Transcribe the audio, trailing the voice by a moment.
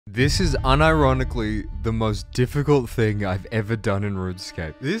This is unironically the most difficult thing I've ever done in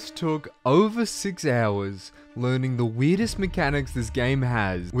RuneScape. This took over 6 hours learning the weirdest mechanics this game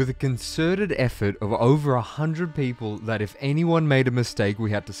has with a concerted effort of over 100 people that if anyone made a mistake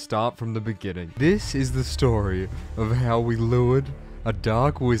we had to start from the beginning. This is the story of how we lured a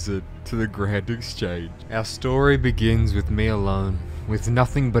dark wizard to the Grand Exchange. Our story begins with me alone, with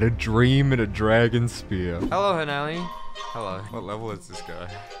nothing but a dream and a dragon spear. Hello Hanannie. Hello. What level is this guy?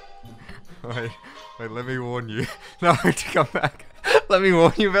 Wait, let me warn you. No, to come back. Let me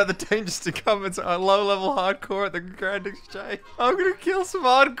warn you about the dangers to come. It's a low level hardcore at the Grand Exchange. I'm gonna kill some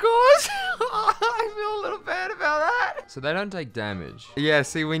hardcores. I feel a little bad about that. So they don't take damage. Yeah,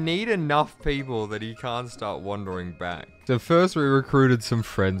 see, we need enough people that he can't start wandering back. So first we recruited some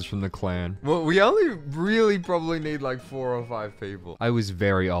friends from the clan. Well, we only really probably need like 4 or 5 people. I was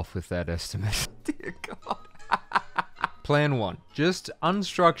very off with that estimate. Dear God. Plan 1. Just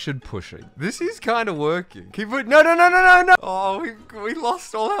unstructured pushing. This is kind of working. Keep it. No. Oh, we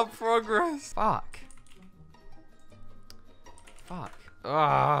lost all our progress. Fuck.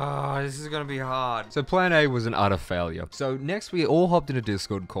 Ah, this is gonna be hard. So plan A was an utter failure. So next we all hopped in a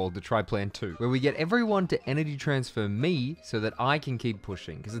Discord call to try plan 2, where we get everyone to energy transfer me so that I can keep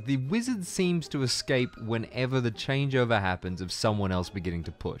pushing. Because the wizard seems to escape whenever the changeover happens of someone else beginning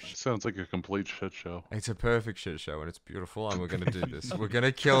to push. Sounds like a complete shit show. It's a perfect shit show and it's beautiful and we're gonna do this. We're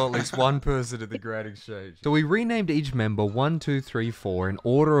gonna kill at least one person at the Grand Exchange. So we renamed each member 1, 2, 3, 4 in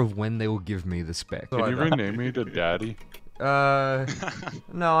order of when they will give me the spec. Can you rename me to Daddy? No,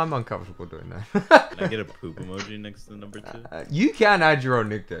 I'm uncomfortable doing that. Can I get a poop emoji next to the number 2? You can add your own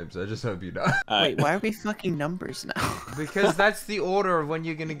nicknames, I just hope you know. Wait, why are we fucking numbers now? Because that's the order of when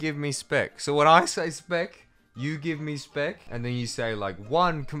you're gonna give me spec. So when I say spec, you give me spec, and then you say like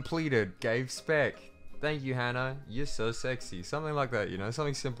 1 completed, gave spec. Thank you, Hannah. You're so sexy. Something like that, you know,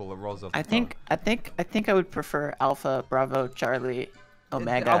 something simple that rolls off the tongue. I think I would prefer Alpha, Bravo, Charlie,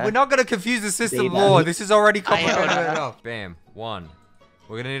 Omega. We're not gonna confuse the system Beta. more. This is already complicated enough. Bam. 1.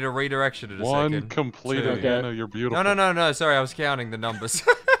 We're gonna need a redirection in a 1 second. completed, Hannah, you're beautiful. No, sorry, I was counting the numbers.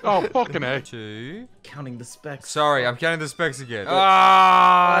 Oh, fucking A. 2. Counting the specs. Sorry, I'm counting the specs again.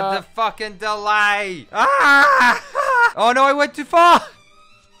 Ah, the fucking delay. Ah! Oh no, I went too far.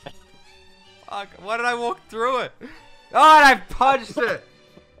 Fuck, why did I walk through it? Oh, and I punched it.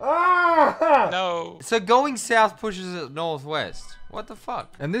 Ah! No. So going south pushes it northwest. What the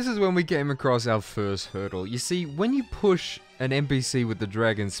fuck? And this is when we came across our first hurdle. You see, when you push an NPC with the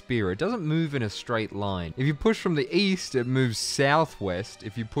dragon spear, it doesn't move in a straight line. If you push from the east, it moves southwest.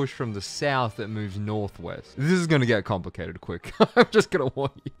 If you push from the south, it moves northwest. This is gonna get complicated quick. I'm just gonna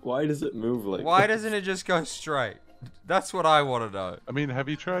warn you. Why does it move like Why this? doesn't it just go straight? That's what I want to know. I mean, have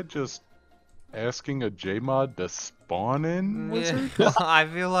you tried just asking a J-mod to spawn in wizard? Yeah. I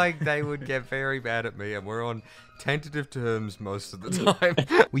feel like they would get very mad at me and we're on tentative terms most of the time.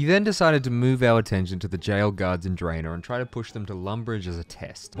 We then decided to move our attention to the jail guards in Draenor and try to push them to Lumbridge as a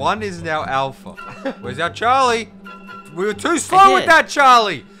test. 1 is now Alpha. Where's our Charlie? We were too slow with that,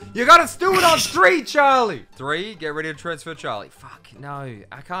 Charlie! You gotta do it on 3, Charlie! 3, get ready to transfer Charlie. Fuck, no,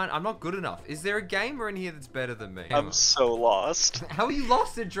 I can't, I'm not good enough. Is there a gamer in here that's better than me? I'm so lost. How are you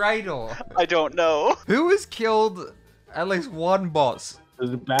lost at Draenor? I don't know. Who has killed at least 1 boss? Does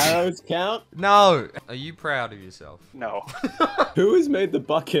the barrows count? No. Are you proud of yourself? No. Who has made the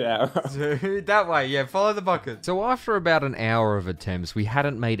bucket arrow? Dude, that way, yeah, follow the bucket. So after about an hour of attempts, we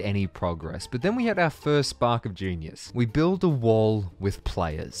hadn't made any progress, but then we had our first spark of genius. We built a wall with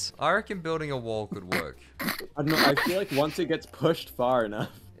players. I reckon building a wall could work. I don't know, I feel like once it gets pushed far enough,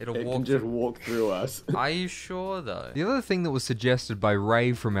 it can just walk through us. Are you sure though? The other thing that was suggested by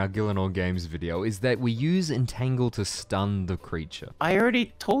Ray from our Gillinor Games video is that we use Entangle to stun the creature. I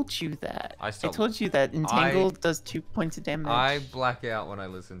already told you that. I told you that Entangle does 2 points of damage. I black out when I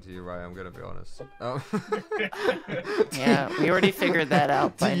listen to you, Ray, I'm gonna be honest. Oh. Yeah, we already figured that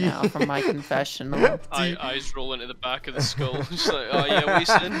out by now from my confessional. Eyes roll into the back of the skull. Just like, oh yeah, we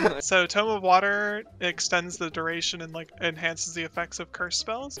sin. So Tome of Water extends the duration and like enhances the effects of curse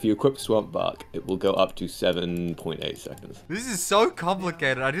spells. If you equip Swamp Bark, it will go up to 7.8 seconds. This is so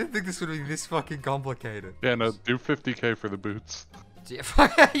complicated. I didn't think this would be this fucking complicated. Yeah, no, do 50k for the boots.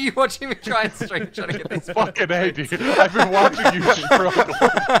 Are you watching me try and stream trying to get this? Fucking A, dude. I've been watching you struggle.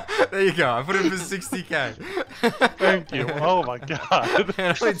 There you go. I put it for 60k. Thank you. Oh my god.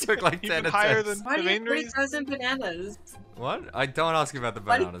 It only took like 10 attempts. Higher than Why the do you main have reason. 3,000 bananas? What? I don't ask about the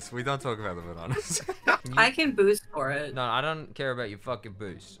bananas. We don't talk about the bananas. I can boost for it. No, I don't care about your fucking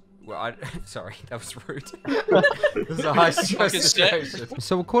boost. Well, sorry, that was rude. It was a high stress situation.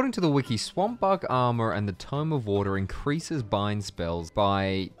 So according to the wiki, Swamp Bark Armor and the Tome of Water increases bind spells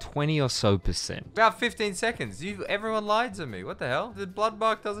by 20 or so %. About 15 seconds. Everyone lied to me. What the hell? The Blood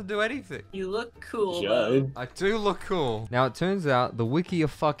Bark doesn't do anything. You look cool, Judd. though. I do look cool. Now it turns out the wiki are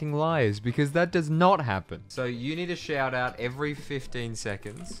fucking liars because that does not happen. So you need to shout out every 15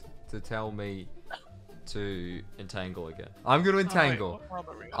 seconds to tell me to entangle again. I'm gonna entangle.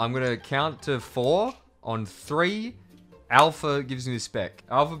 I'm gonna count to 4. On 3, Alpha gives me a spec.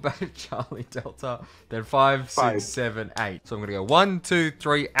 Alpha, Beta, Charlie, Delta, then 5, 6, 7, 8. So I'm gonna go 1, 2,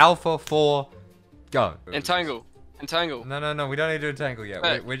 3, Alpha, 4, go. Entangle. Entangle. No, we don't need to entangle yet.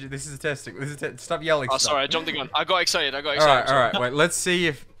 This is testing. Stop yelling. Oh, sorry, I jumped the gun. I got excited. All right. Wait, let's see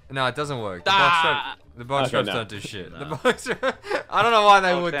if. No, it doesn't work. The box traps don't do shit. The box I don't know why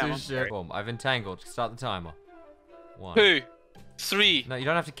they would do shit. Boom, I've entangled. Start the timer. 1, 2, 3. No, you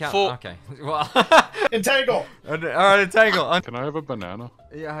don't have to count. 4. Okay. Well. Entangle. All right, entangle. Can I have a banana?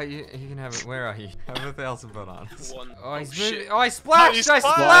 Yeah, you can have it. Where are you? Have 1,000 bananas. 1. Oh, he's shit. moving. Oh, I splashed! No, I you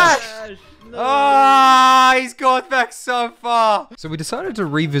splashed! No. Ah, he's gone back so far. So we decided to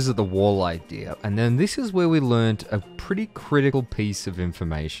revisit the wall idea, and then this is where we learned a pretty critical piece of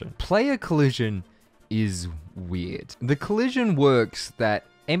information. Player collision is weird. The collision works that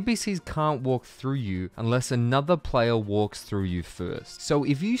NPCs can't walk through you unless another player walks through you first. So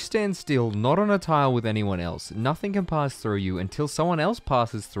if you stand still, not on a tile with anyone else, nothing can pass through you until someone else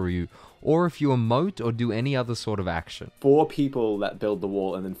passes through you, or if you emote or do any other sort of action. 4 people that build the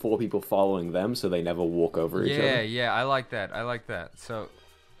wall and then 4 people following them so they never walk over each other. Yeah, I like that. So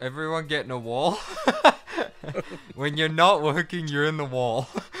everyone get in a wall. When you're not working, you're in the wall.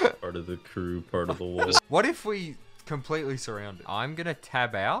 Part of the crew, part of the wall. What if we completely surround it? I'm gonna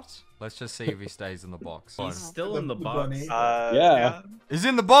tab out. Let's just see if he stays in the box. He's still in the box. Yeah. He's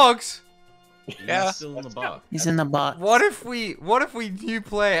in the box. He's still in the box. He's in the box. What if we new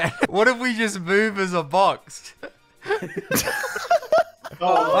plan? What if we just move as a box?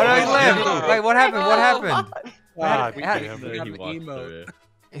 Oh no, he left. Wait, what happened? What happened? Ah, How- damn. He walked through it.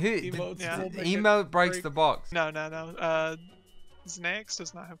 Emote breaks the box. No. Snakes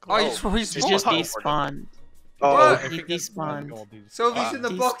does not have Oh, clothes. he's He just respawned. despawned. Oh, He despawned. So if he's in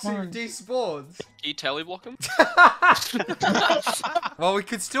the box, he Despawned. despawns. Can you teleblock him? Well, we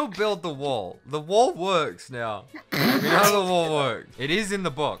could still build the wall. The wall works now. We know the wall works. It is in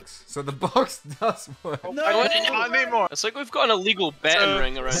the box, so the box does work. I need more. It's like we've got an illegal betting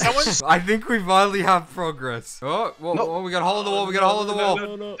ring around. Someone's I think we finally have progress. Oh, we got a hole in the wall. We got a hole in the wall.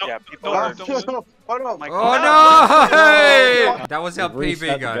 No. Yeah, people are. Oh no! Hey! That was our Reset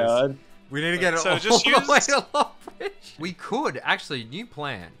PB, the guys. guard. We need to get it So all just the way use- to Longbridge. We could actually new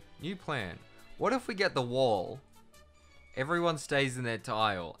plan. What if we get the wall? Everyone stays in their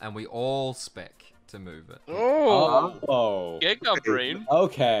tile, and we all spec to move it. Oh. Giga brain.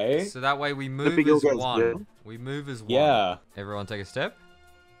 Okay. So that way we move big as guys one. good. We move as one. Yeah. Everyone take a step.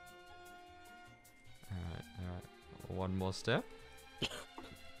 Alright. One more step.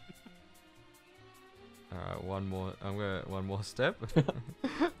 Alright, one more step.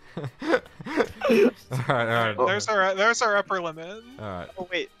 Alright. there's our upper limit. Alright. Oh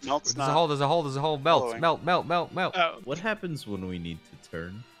wait, Melt's There's not. a hole. Melt. following. Melt. Oh, What happens when we need to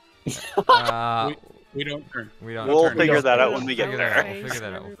turn? We don't turn. We don't. We'll turn. figure that out when we get We'll there. figure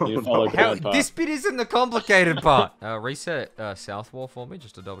that out. You follow How, guard path. this bit isn't the complicated part. Reset south wall for me,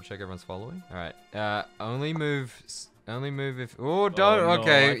 just to double check everyone's following. All right. Only move if. Oh, don't. no,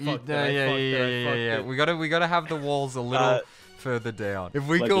 okay. I fucked it. Yeah. We gotta have the walls a little further down. If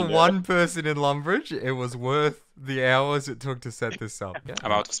we kill Legendary. one person in Longbridge, it was worth the hours it took to set this up. Yeah.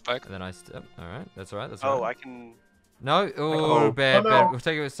 I'm out of spec. And then I step. All right. That's all right. That's Oh, right. I can. No. Oh, bad. Oh, no. We'll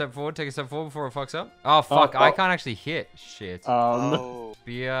take a step forward. Take a step forward before it fucks up. Oh fuck! I can't actually hit. Shit. Oh.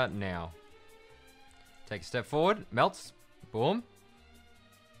 Spear now. Take a step forward. Melts. Boom.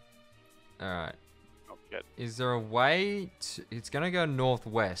 Alright. Oh, good. Is there a way to... It's gonna go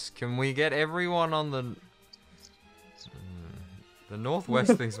northwest. Can we get everyone on the... The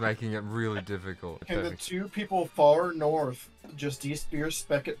northwest thing's making it really difficult. Can the Perfect. 2 people far north just de-spear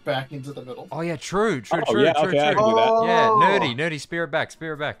spec it back into the middle? Oh yeah, true. Yeah, okay, I can do that. Yeah, nerdy, spear it back.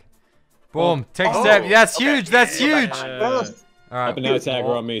 Boom, take a step. That's huge, that's huge. Alright. But now it's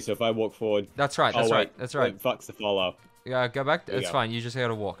aggro on me, so if I walk forward... That's right, that's Oh, right, wait, that's right. wait, fuck's the follow. Yeah, go back. There you That's go. fine, you just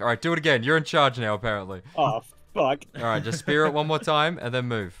gotta walk. Alright, do it again. You're in charge now, apparently. Oh, fuck. Alright, just spear it one more time and then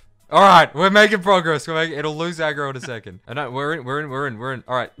move. Alright, we're making progress. It'll lose aggro in a second. No, we're in.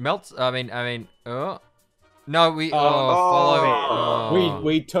 Alright, melts. I mean, no, follow.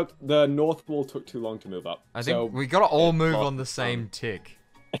 We took... The north wall took too long to move up. I think so we gotta all move lost on the its same tick.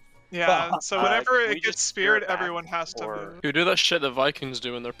 Yeah, so whenever we it just gets steer speared, it back, everyone has to or- move. You do that shit the Vikings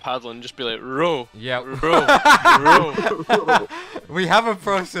do when they're paddling, just be like, row, Yeah. row, row. We have a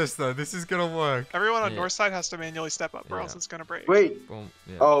process though. This is gonna work. Everyone on Yeah. north side has to manually step up, or Yeah. else it's gonna break. Wait. Boom.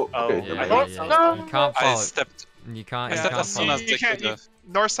 Yeah. Oh, Oh, okay. Yeah, I yeah, thought yeah. You can't I follow. stepped. You can't. I You stepped can't as soon follow. as they can't. could have.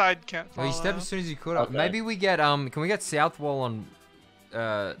 North side can't Well, follow. you step as soon as you could. Okay. Maybe we get Can we get south wall on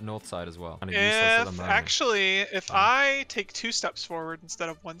north side as well? Kind of useless at the If moment. actually, if I take 2 steps forward instead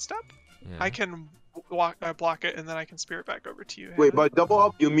of 1 step, Yeah. I can block it, and then I can spear it back over to you. Wait, Hannah. by double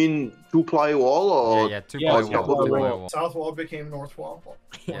up, you mean 2-ply wall or? Yeah, 2 Yeah, ply it's wall. double 2 ply wall. wall. South wall became north wall.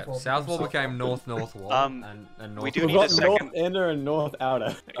 Yeah, North south wall south became north wall. And north. we do We've need a got north second. inner and north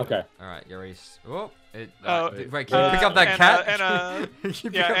outer. Okay. All right, you're east. Oh, Oh, wait, can you pick up that and, cat? and, Can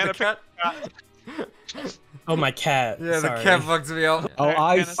you pick yeah, up and the a cat? Oh, my cat. Yeah, the Sorry. cat fucks me up. Oh, Alright,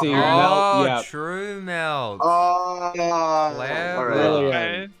 I Hannah. see. Oh, Melt, yeah. true melt. Oh, Clever. alright. Brilliant.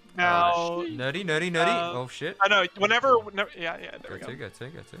 Okay. Now, Nerdy. Oh shit. I know. Whenever, yeah, there we go. Go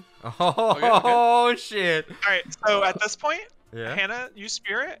two. Oh shit. All right. So at this point, Yeah. Hannah, you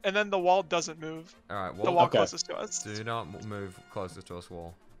spear it, and then the wall doesn't move. All right. The Wall. wall Okay. closest to us. Do not move closer to us.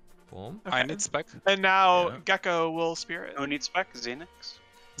 Wall. Boom. I Okay. need spec. And now Yeah. Gecko will spear it. No need spec, Xenix.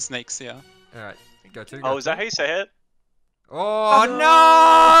 Snakes, yeah. All right. Go two. Oh, is that how you say it? Oh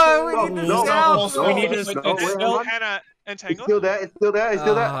no! We need No, the no, south. no, We need no, to- no, wait, hold on. Hannah, It's entangle. still there. It's still there. It's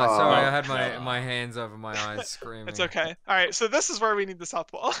still there. Sorry, I Oh. had my hands over my eyes screaming. It's okay. All right. So this is where we need the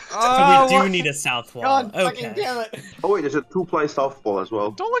south wall. Oh, So we what? do need a south wall. God Okay. fucking damn it! Oh wait, there's a 2-ply south wall as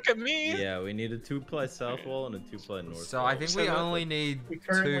well. Don't look at me. Yeah, we need a 2-ply south wall and a 2-ply north So wall. I think So we the- only need We 2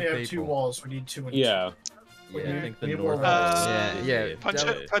 currently have 2 people. walls. We need 2 and Yeah. Yeah, I think the we north will- wall. Yeah. Punch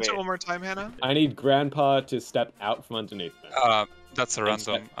Wait. it one more time, Hannah. I need Grandpa to step out from underneath me. That's a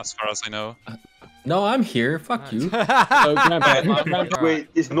random, as far as I know. No, I'm here. Fuck you. So Grandpa, Wait,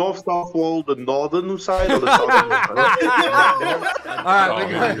 is north-south wall the northern side or the southern side?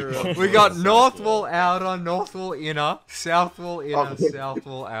 Alright, we got north wall outer, north wall inner, south wall inner, Okay. south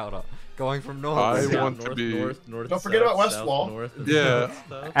wall outer. Going from north I to south. want to be- north, Don't forget south, about West south, Wall. north, and Yeah.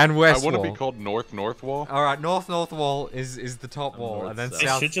 south. And I west want to wall. be called north wall. Alright, north wall is the top wall, north, and then south. It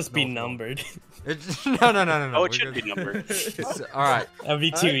south. should just be north wall. numbered. No. Oh, it should be numbered. Alright, That'd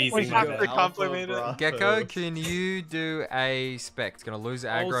be too easy. We have my to bad. compliment it. Gecko, can you do a spec? It's gonna lose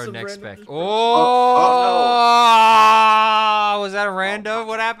aggro some next random spec. people. Oh, was that a rando?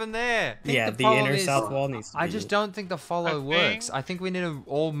 What happened there? I think Yeah, the the problem inner is- south wall needs to be. I just don't think the follow works. I think we need to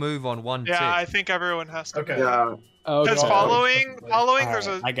all move on one tick. Yeah, I think everyone has to. Okay. Yeah. Because okay. following, Alright,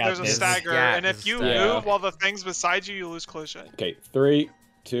 I got there's a this. stagger, Yeah, and if you there's a stagger. move while the thing's beside you, you lose collision. Okay, 3,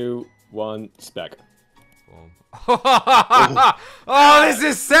 2, 1, spec. Oh, this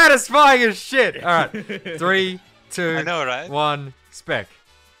is satisfying as shit. All right, 3, 2, I know, right? 1, spec.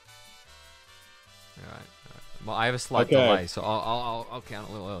 All right. Well, I have a slight Okay. delay, so I'll count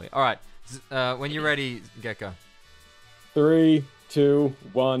a little early. All right. When you're ready, Gecko. 3, 2,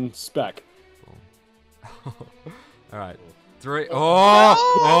 1, spec. All right. 3. Oh.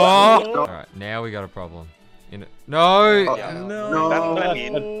 All right. Now we got a problem. No. No. That's what I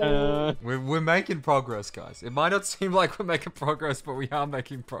mean. We're making progress, guys. It might not seem like we're making progress, but we are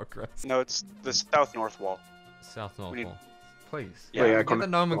making progress. No, it's the south-north wall. South North We need- Wall. Please. Yeah, Get the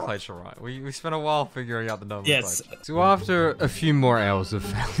nomenclature right. We spent a while figuring out the nomenclature. Yes. So after a few more hours of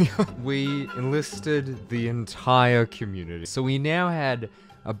failure, we enlisted the entire community. So we now had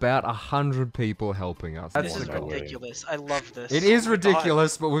about 100 people helping us. This That's is the goal. ridiculous. I love this. It is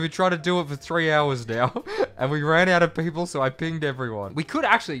ridiculous, but we've been trying to do it for 3 hours now, and we ran out of people, so I pinged everyone. We could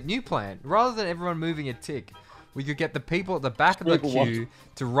actually, new plan, rather than everyone moving a tick, we could get the people at the back of the Make what? queue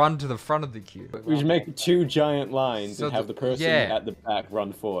to run to the front of the queue. We should make 2 giant lines So and have the person yeah. at the back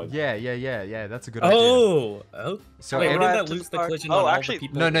run forward. Yeah, that's a good idea. Oh. So Wait, every- wouldn't that lose the collision on all the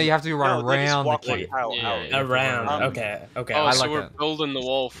people? No, you have to run No, they just around the walk queue. one tile Yeah, out. yeah. Around. Um, Okay. Okay. Oh, I so like we're that. building the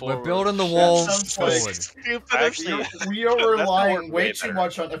wall forward. We're building the wall sounds like- forward. Stupidest Actually, thing. We are That's relying work way way too better.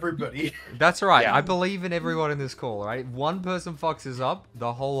 much on everybody. That's right. Yeah. I believe in everyone in this call, right? One person fucks us up,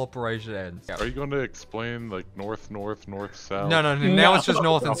 the whole operation ends. Are you going to explain like north, south? No. Now it's just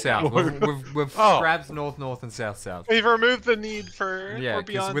north and south. We've Oh. scrapped north, and south. We've removed the need for Yeah, or 'cause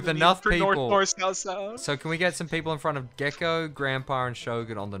beyond with the need enough for people- north, south. So can we get some people in front of Gecko, Grandpa, and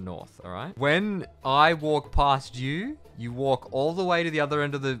Shogun on the north, alright? When I walk past you, you walk all the way to the other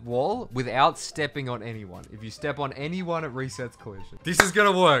end of the wall without stepping on anyone. If you step on anyone, it resets collision. This is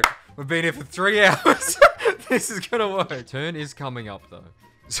gonna work. We've been here for 3 hours. This is gonna work. Turn is coming up though.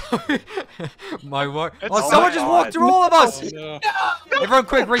 So, my work. It's- Oh, oh someone my just God. walked through all of us! No. Everyone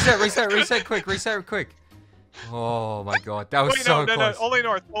quick, reset quick, reset quick. Oh my god, that was Wait, so no, close. no, only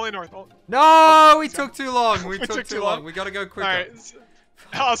north, only north. No, we took too long. We took too long. We gotta go quicker. Alright.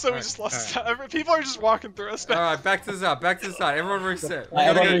 Also, we just lost. People are just walking through us now. Alright, back to the start, back to the start. Everyone reset. We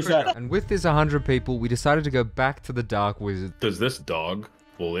Everyone gotta go reset. quicker. And with this 100 people, we decided to go back to the Dark Wizard. Does this dog,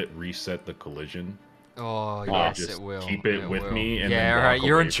 will it reset the collision? Oh, yes, just it will. keep it with me and yeah, then walk alright,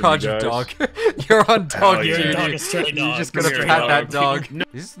 you're away in from charge you of guys? dog. You're on dog yeah. duty. Dog, a stray You dog. just gotta Stray pat dog. that dog.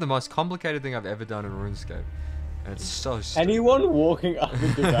 This is the most complicated thing I've ever done in RuneScape. And it's so stupid. Anyone walking up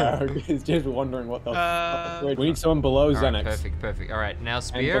into Dark is just wondering what the fuck. We need someone below Alright, Xenex. perfect, perfect. Alright, now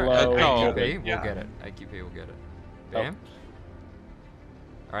Spear below at Morbid. AQP, we'll get it. AQP will get it. Bam.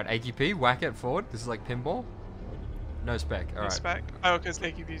 Alright, AQP, whack it forward. This is like pinball. No spec, No alright. spec. Oh, because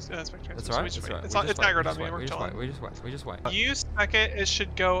AQP's spec transfer. That's so right, we just that's wait. right. It's aggroed on me. We're We just chilling. wait, we just wait. You spec it. It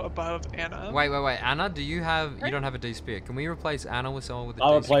should go above Anna. Wait. Anna, do you have, you don't have a D Spear. Can we replace Anna with someone with a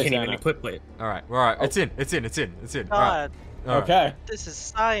I'll D Spear? replace Can't even Anna. equip it. Alright, it's in. Alright. God, Alright. Okay. this is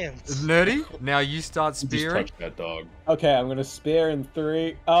science. Nerdy, now you start Just spearing. touch that dog. Okay, I'm gonna spear in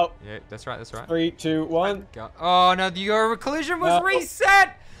 3. Oh, Yeah, that's right, that's right. 3, 2, 1. Go. Oh no, your collision was No.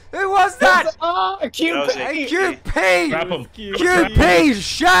 reset! Who was that? Ah, QP. AQP! Trap him. QP,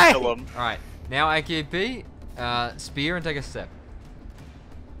 shame! Kill him. Alright, now AQP, spear and take a step.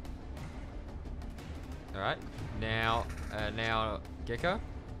 Alright, now Gecko.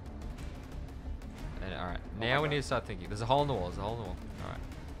 And alright, now we need to start thinking. There's a hole in the wall,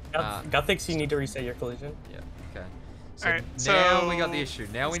 Alright. God thinks you need to reset your collision. Yeah, okay. So Alright, now so we got the issue.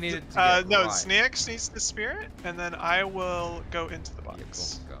 Now we need it to get no, right. Sneax needs the spirit, and then I will go into the Yeah,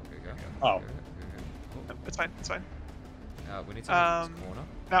 box. go. Oh. Yep, it's fine, it's fine. We need someone in this corner.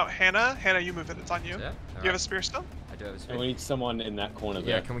 Now, Hannah, you move it. It's on you. Yeah, You have a spear still? I do have a And spear. we need someone in that corner Yeah,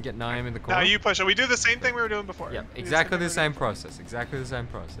 there. can we get Naeem in the corner? Now you push it. We do the same thing we were doing before. Yeah, We do exactly the thing same we were process. Exactly the same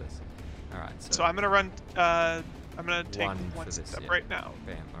process. Alright, doing. So I'm gonna run. I'm gonna take One one for this, step yeah. right now.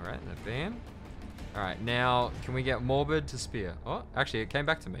 Bam. Alright, bam. Alright, now can we get Morbid to spear? Oh, actually, it came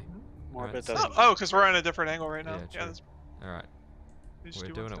back to me. Morbid so- doesn't. Oh, because we're on a different angle right now. Yeah, Yeah, true. that's, Alright, we just we're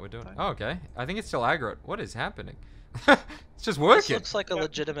do doing one it, we're step doing at it. a time. Oh, okay. I think it's still aggro. What is happening? It's just This working. looks like a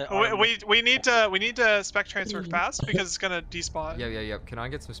legitimate. Oh, arm. we need to spec transfer fast because it's gonna despawn. Yeah. Can I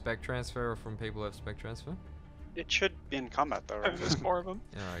get some spec transfer from people who have spec transfer? It should be in combat though, right? There's more of them.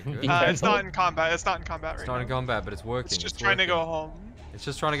 Alright, good. It's not in combat. It's not in combat It's right not now. in combat, but it's working. It's just trying to go home. It's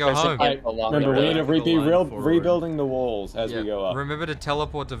just trying to go home. Remember, we need to be rebuilding the walls as we go up. Remember to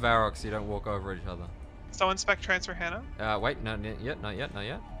teleport to Varrock so you don't walk over each other. Someone spec transfer Hannah. Wait, not yet.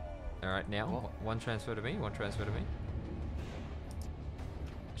 Alright, now, one transfer to me, one transfer to me.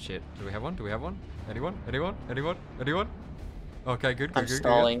 Shit, do we have one? Anyone? Okay, good. I'm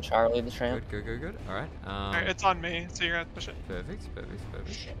stalling Charlie the Tramp. Good. Alright, Alright, it's on me, so you're gonna push it. Perfect.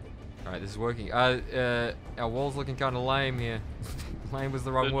 Alright, this is working. Our wall's looking kind of lame here. Lame was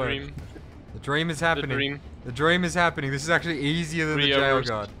the wrong word. Dream. The dream is happening. dream. The dream is happening. This is actually easier than 3 the jail hours.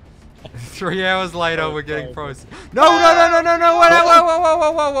 guard. 3 hours later, we're getting okay. pros. No!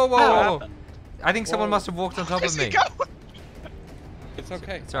 Whoa! I think someone must have walked on top of me. It's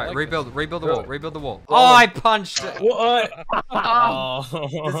okay. It's alright. Rebuild the wall. Oh, I punched it. What?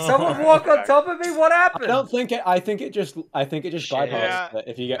 Did someone walk on top of me? What happened? I don't think it. I think it just bypassed Yeah, it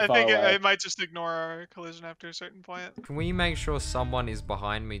if you get I far think away. it might just ignore our collision after a certain point. Can we make sure someone is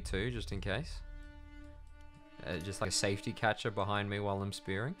behind me too, just in case? Just like a safety catcher behind me while I'm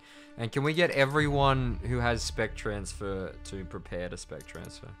spearing. And can we get everyone who has spec transfer to prepare to spec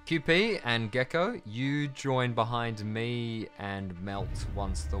transfer? QP and Gecko, you join behind me and Melt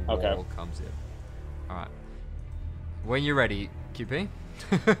once the wall comes in. Alright. When you're ready, QP.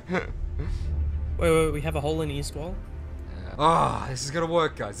 Wait, we have a hole in the east wall? Oh, this is gonna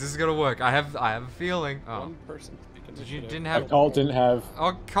work, guys. This is gonna work. I have a feeling. Oh. One person. You didn't have. Colt didn't have.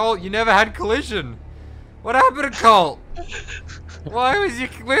 Oh, Colt, you never had collision. What happened to Colt? Where was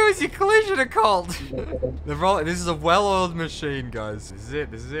your collision at Colt? This is a well-oiled machine, guys. This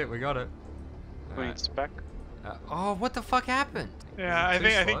is it. We got it. We need spec. Oh, what the fuck happened? Yeah, I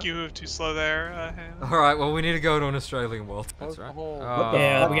think you moved too slow there. Hannah. All right, well, we need to go to an Australian world. That's right.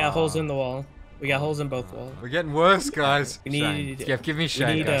 Yeah, we got holes in the wall. We got holes in both walls. We're getting worse, guys. We need. Yeah, give me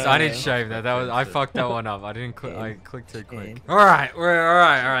shame, need, guys. I need shame. That was I fucked that one up. I didn't click. I clicked too quick. All right, all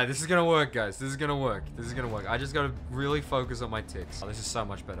right. This is gonna work, guys. This is gonna work. I just gotta really focus on my ticks. Oh, this is so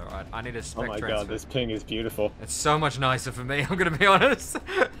much better. All right, I need a spec Oh my transfer. god, this ping is beautiful. It's so much nicer for me. I'm gonna be honest.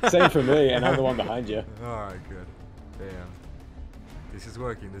 Same for me, and I'm the one behind you. All right, good. Damn. This is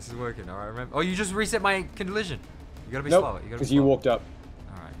working. All right, remember. Oh, you just reset my collision. You gotta be slower. Because you walked up.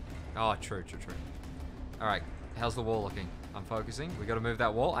 All right. Oh, true. All right. How's the wall looking? I'm focusing. We gotta move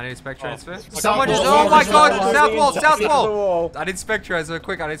that wall. I need spec transfer. South Someone just. wall. Oh my god! South South wall! wall. South wall! wall. I need spec transfer.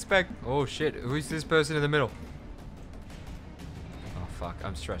 Quick! I need spec. Oh shit! Who's this person in the middle? Oh fuck!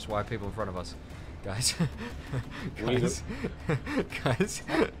 I'm stressed. Why are people in front of us? Guys, guys,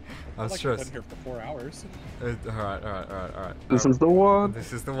 I'm stressed. Been here for 4 hours. Alright. This is the one.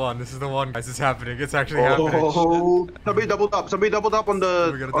 This is the one. Guys, it's happening. It's actually happening. Oh, somebody doubled up. Somebody doubled up on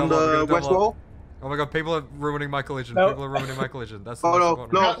the west wall. Oh my god, people are ruining my collision. No. People are ruining my collision. That's the Oh most no,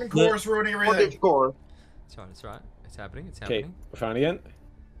 important no. one. Captain Core's ruining What did everything. score? It's right, it's right. It's happening, it's Okay, happening. we're trying again.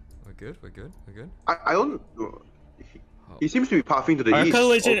 We're good. I don't. He seems to be pathing to the Our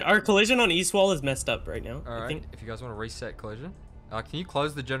east. collision on east wall is messed up right now. I Alright, think. if you guys want to reset collision. Can you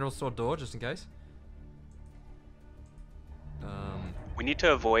close the general store door just in case? We need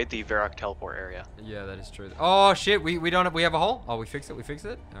to avoid the Varrock teleport area. Yeah, that is true. Oh shit, we have a hole? Oh, we fixed it,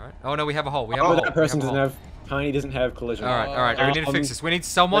 Alright. Oh no, we have a hole. We have a hole. That person we have doesn't a hole. have. Tiny doesn't have collision. Alright, we need to fix this. We need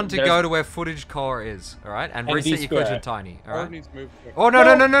someone to go to where footage core is, alright? And reset your collision tiny, alright? Oh no.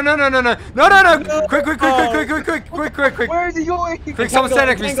 Quick. Where is he going? Quick, someone stand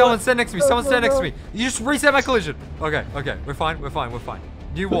next to me, someone stand next to me. You just reset my collision. Okay, we're fine.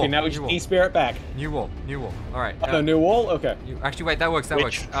 New wall. Okay, now we just e-spirit back. New wall. Alright. Oh, no, new wall? Okay. Actually, wait, that works.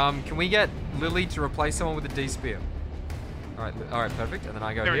 Can we get Lily to replace someone with a D-spear? Alright, perfect. And then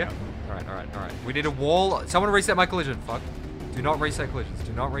I go here. Alright. We need a wall. Someone reset my collision. Fuck. Do not reset collisions.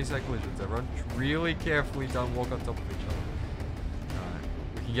 Everyone really carefully don't walk on top of each other.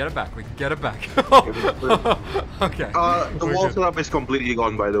 Alright. We can get it back. Okay. The wall setup is completely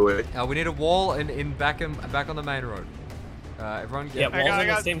gone, by the way. We need a wall back on the main road. Everyone get walls I in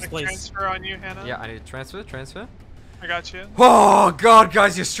the got same a place. transfer on you, Hannah. Yeah, I need to transfer. I got you. Oh god,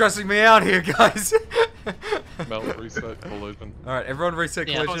 guys, you're stressing me out here, guys. Melt reset collision. Alright, everyone reset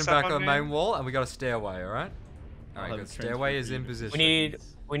Yeah. collision back on the main wall, and we got a stairway, alright? Alright, have good. a transfer Stairway for is you. in position.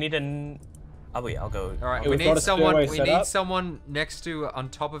 We need an. Oh wait, I'll go. Alright, Okay, we we've got need a stairway we set need up. someone next to on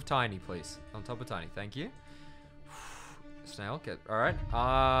top of Tiny, please. On top of Tiny, thank you. Snail, get alright.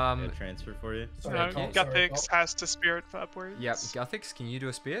 Transfer for you. Guthix has to spirit upwards. Yep, Guthix, can you do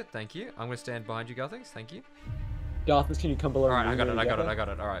a spear? Thank you. I'm gonna stand behind you, Guthix, thank you. Gothis, can you come below? Alright, I got me? it.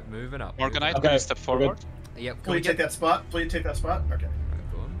 Alright, moving up. Morganite, Okay, can you step forward? Yep, Please take that spot. Okay. Alright,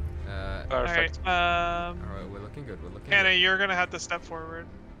 cool. Perfect. Alright, Alright, we're looking good, Hannah, you're gonna have to step forward.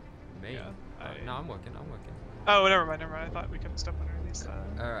 Me? Yeah, No, I'm working. Oh, never mind. I thought we couldn't step under these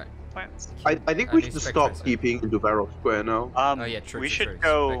Alright. plants. I think we should stop keeping into Varrock Square now. Oh yeah, true. We should Spec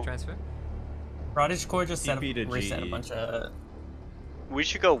go. transfer. Prodigy Core just set TP to reset a GE. bunch of. We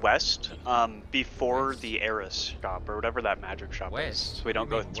should go west, before the Eris shop or whatever that magic shop is, West? so we don't What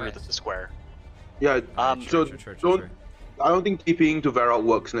go do you mean through west? the square. Yeah. True. I don't think keeping to Varrock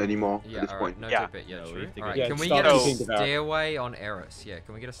works anymore Yeah, at this alright, point. no Yeah. tip it, yeah, No, we true. have to Alright, get- can we stop get a keeping the Varrock. stairway on Eris? Yeah,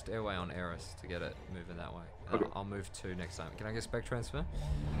 can we get a stairway on Eris to get it moving that way? Okay. I'll move 2 next time. Can I get spec transfer?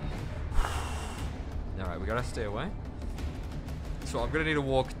 Alright, we got a stairway. So I'm gonna need to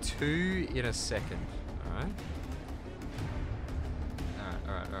walk 2 in a second. Alright.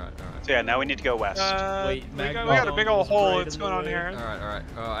 Alright. So yeah, now we need to go west. Wait, we Magma got a big old was hole. right What's in the going on way. here? Alright.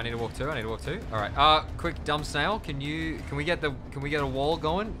 I need to walk 2. Alright. Quick, Dumb Snail, can we get a wall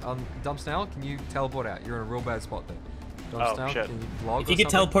going on Dumb Snail? Can you teleport out? You're in a real bad spot there. Dumb Oh, Snail, shit. can you log If or you could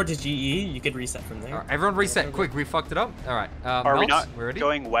something? teleport to GE, you could reset from there. Alright, everyone reset, quick, we fucked it up. Alright, Are we Melts, not we're ready?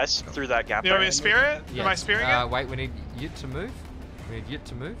 going west through that gap? You want me there? to spirit? Am I Yes. spearing it? Wait, we need Yit to move. Yit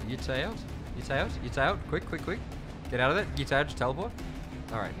out. Quick. Get out of it. Yit out, just teleport.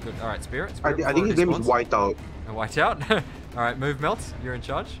 Alright, good. Alright, spirit. I think his name is Whiteout. Whiteout. Alright, move Melts. You're in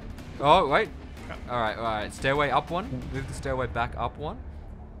charge. Oh, wait. Alright. Stairway up 1. Move the stairway back up 1.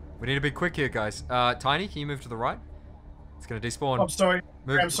 We need to be quick here, guys. Tiny, can you move to the right? It's gonna despawn. I'm sorry.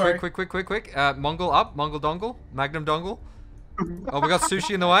 Move I'm sorry. quick. Mongol up. Mongol dongle. Magnum dongle. Oh, we got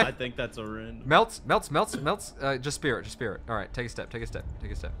sushi in the way. I think that's a random. Melts. Just spirit. Alright, take a step.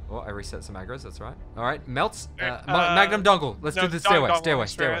 Oh, I reset some agros, that's right. Alright, Melts. Magnum dongle. Let's do the stairway. Stairway.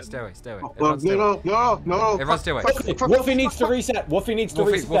 No. Everyone stairway. Wolfie needs to reset. Wolfie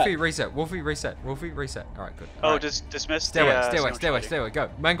reset. Wolfie reset. Alright, good. Oh, Alright. just dismiss Stairway, the, stairway, go.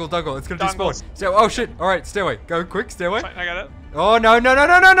 Mangle dongle, it's gonna Dongles. despawn. Oh shit, alright, stairway. Go quick, stairway. Fine, I got it. Oh no.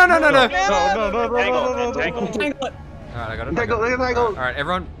 Tangle. Alright, I got it. Tangle. Alright,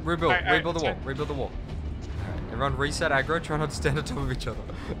 everyone rebuild. Alright, Rebuild the wall. Rebuild the wall. Alright, everyone reset aggro. Try not to stand on top of each other.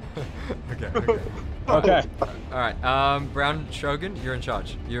 Okay. Alright, Brown Shogun, you're in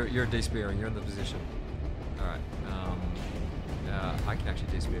charge. You're de-spearing. You're in the position. Alright. I can actually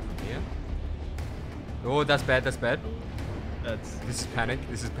de-spear from here. Oh, that's bad. That's. This is panic.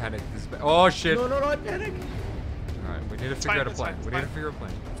 Oh shit. No, I panic. Alright, we need to figure out a plan. It's We fine. need to figure out a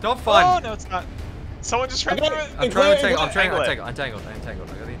plan. It's not fun! Oh, no, it's not. Someone just ran through it. I'm trying to untangle. I got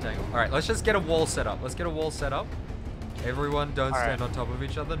the entangle. Alright, let's just get a wall set up. Let's get a wall set up. Everyone don't stand on top of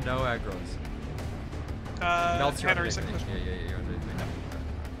each other. No aggros. Melt's Hanannie, yeah.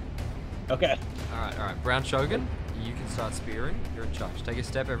 Okay. Alright. Brown Shogun, you can start spearing. You're in charge. Take a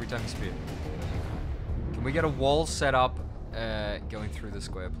step every time you spear. Can we get a wall set up going through the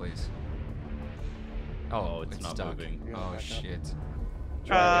square, please? Oh, it's not stuck. moving. Oh, shit.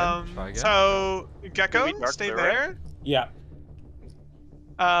 Try again. So, Gecko, stay there. Yeah.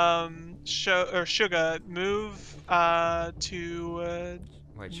 Sugar, move to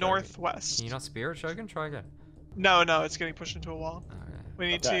Wait, northwest. Can you not spear it, Shogun? Try again. No, it's getting pushed into a wall. We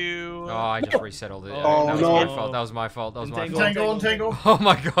need to... Oh, I just reset all the... Oh, that was my fault. That was my fault. Entangle. Oh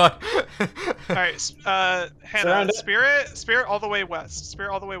my god. Alright, Hannah, spirit all the way west.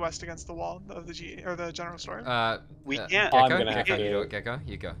 Spirit all the way west against the wall of the the general store. We can't. Gecko, you do it. Gecko,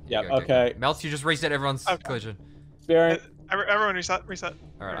 you go. Yep, okay. Melts, you just reset everyone's collision. Spirit. Everyone reset.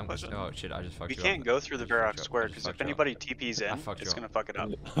 Alright, oh shit, I just fucked We you can't up. go through the Varrock Square because if anybody TP's in, it's gonna fuck it up.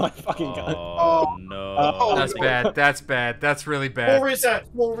 I fucking got it. Oh no. That's bad. That's bad. That's really bad.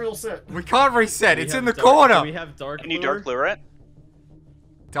 Full reset. We can't reset. It's in the corner. Do we have dark Can you dark lure it?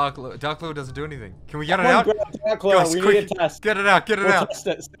 Dark lure doesn't do anything. Can we get it out? Dark lure. We need a test. Get it out. Get it We'll out. test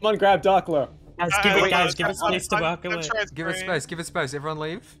it. Someone grab dark lure. Guys, give it space to walk away. Give it space. Give it space. Everyone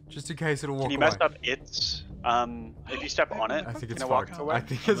leave, just in case it'll walk away. Can you mess up its? If you step on it, I think it's can it walk fucked. away? I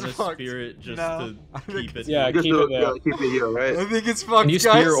think it's fucked. Spirit just to keep it. Yeah, keep it there. Keep it here, right? I think it's fucked, Can you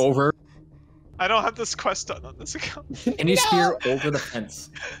guys. spear over? I don't have this quest done on this account. Can you spear over the fence?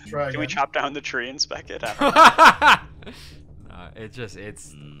 Can we chop down the tree and spec it? I don't know.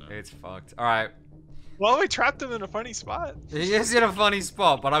 No, it's fucked. All right. Well, we trapped him in a funny spot. He is in a funny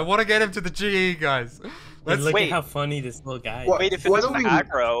spot, but I want to get him to the GE, guys. Look at how funny this little guy is. Wait, if it's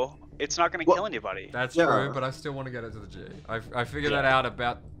aggro, it's not going to kill anybody. That's true, but I still want to get it to the GE. I figured that out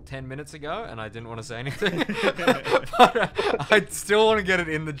about 10 minutes ago, and I didn't want to say anything. But I still want to get it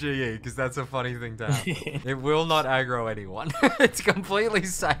in the GE, because that's a funny thing to have. It will not aggro anyone. It's completely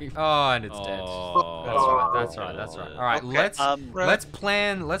safe. Oh, and it's dead. That's right. All right, okay. let's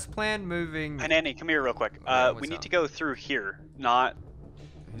plan moving. Hanannie, come here real quick. We need to go through here, not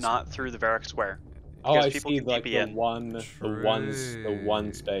through the Varrock Square. Oh, I people see, can like TP the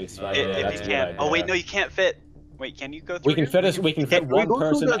one space right there. If you can't. Oh wait, no, you can't fit. Wait, can you go through? We can fit one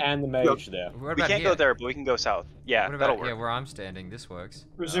person and the mage there. We can't go there, but we can go south. Yeah, that'll work. Yeah, where I'm standing, this works.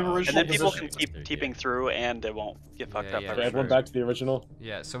 And then people can keep TPing through, and it won't get fucked up. So everyone back to the original.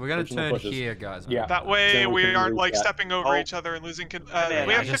 Yeah, so we're gonna turn here, guys. Yeah. That way we aren't like stepping over each other and losing. We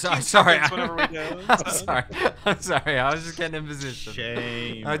have 15 sorry. seconds whenever we do. I'm sorry. I was just getting in position.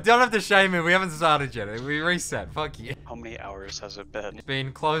 Shame. Don't have to shame me. We haven't started yet. We reset. Fuck you. How many hours has it been? It's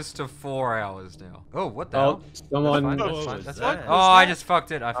been close to 4 hours now. Oh, what the hell? Someone. That's fine. Oh, I just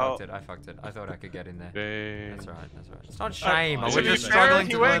fucked it. I fucked it. I thought I could get in there. That's alright. It's not shame. I was just struggling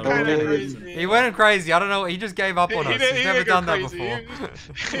to learn. He went crazy. I don't know. He just gave up on us. He's never done that before.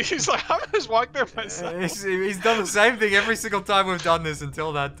 He's like, I'm gonna just walk there myself. He's done the same thing every single time we've done this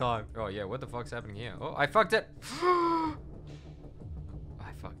until that time. Oh yeah, what the fuck's happening here? Oh, I fucked it.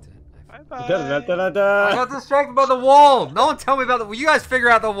 I fucked it. I got distracted by the wall. No one tell me about the. You guys figure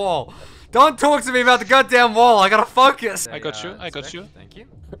out the wall. Don't talk to me about the goddamn wall. I gotta focus. I got you. Thank you.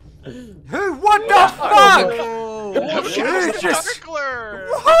 Who? What the fuck? What the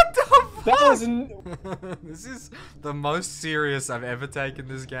fuck? That was. This is the most serious I've ever taken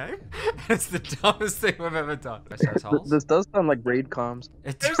this game. It's the dumbest thing we've ever done. This does sound like raid comms.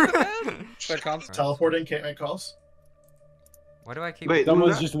 Teleporting can't make calls. Why do I keep? Wait,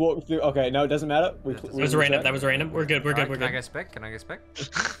 someone's just walked through. Okay, no, it doesn't matter. That was random. That was random. We're good. We're good. Can I get spec?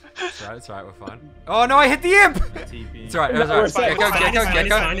 It's alright. We're fine. Oh no, I hit the imp. It's alright.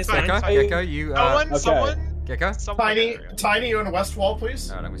 Gecko, you. Someone. Gecko. Tiny, you on the west wall,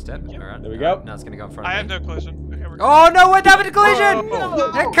 please. Alright, I'm gonna step. Alright. There we go. Now it's gonna go in front of me. I have no collision. Oh no, what happened to collision?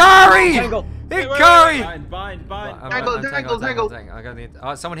 Hikari! Hikari! Tangle. I got the.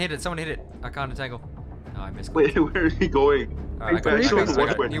 Oh, someone hit it. I can't entangle. No, I missed. Wait, where is he going? Alright, I got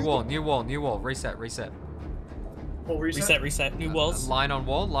it. New wall. Reset. Full Reset. New walls. Line on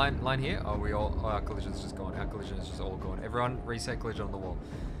wall. Line here. Oh, our collision's just gone. Our collision is just all gone. Everyone, reset collision on the wall.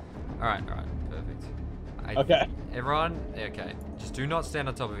 Alright. Perfect. Okay. Everyone, okay. Just do not stand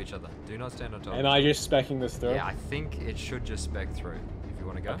on top of each other. And I just specking this through? Yeah, I think it should just spec through. If you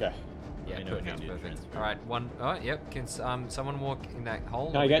want to go. Okay. Yeah, perfect. Alright, one. Oh, yep. Can someone walk in that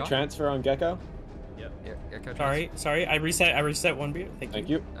hole? Can I get transfer on Gecko? Sorry. I reset one beer. Thank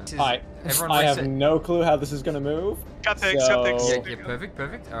you. Alright. I have no clue how this is gonna move. Got things. Yeah,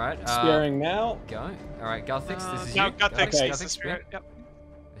 perfect. All right. Spearing now. Go. All right, Guthix, this is you. Got things. Okay. Spirit. Yep.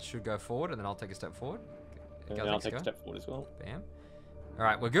 It should go forward, and then I'll take a step forward. And then I'll take a step forward as well. Bam. All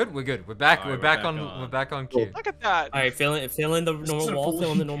right, we're good. We're back. We're back on cue. Look at that. All right, fill in the normal wall.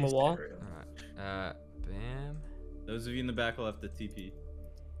 Fill in the normal wall. All right. Bam. Those of you in the back will have to TP.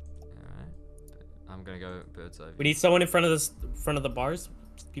 I'm gonna go bird's eye. We need someone in front of the bars.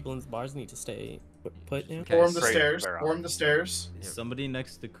 People in the bars need to stay put now. Form the stairs. Form the stairs. Somebody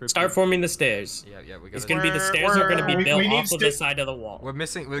next to Crypto. Start forming the stairs. Yeah. We got. It's gonna be the stairs are gonna be built off of the side of the wall. We're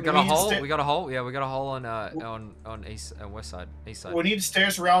missing. We got a hole. We got a hole. Yeah, we got a hole on east and west side. East side. We need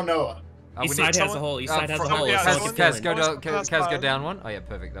stairs around Noah. East side has a hole. East side has a hole. Kaz, go down one. Oh yeah,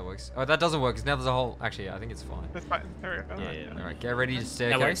 perfect. That works. Oh, that doesn't work because now there's a hole. Actually, I think it's fine. That's fine. There we go. Yeah. All right, get ready to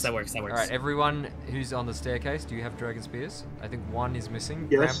staircase. That works. All right, everyone who's on the staircase, do you have dragon spears? I think one is missing.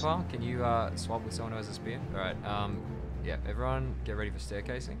 Yes. Grandpa, can you swap with someone who has a spear? All right. Yeah. Everyone, get ready for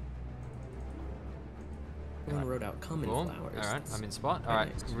staircasing. Everyone wrote out common flowers. All right, I'm in spot. All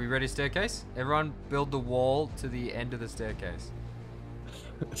right, are we ready to staircase? Everyone, build the wall to the end of the staircase.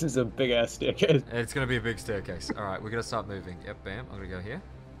 This is a big ass staircase. It's gonna be a big staircase. All right, we're gonna start moving. Yep, bam. I'm gonna go here.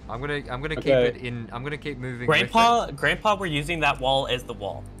 I'm gonna keep it in. I'm gonna keep moving. Grandpa, we're using that wall as the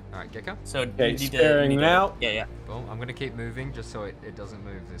wall. All right, Gecko. So okay, sparing now. Yeah. Boom. I'm gonna keep moving just so it doesn't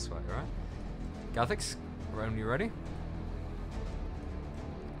move this way. All right. Guthix, when you ready?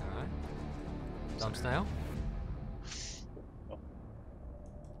 All right. Dumb snail.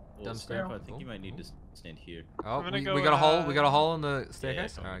 Dumb snail. I think you might need to stand here. Oh, we got a hole. We got a hole in the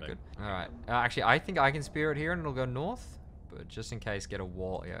staircase. All right, good. All right. Actually, I think I can spear it here, and it'll go north. But just in case, get a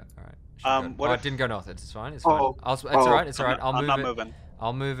wall. Yeah. All right. Oh, it didn't go north. It's fine. It's fine. It's all right. It's all right. I'm not moving.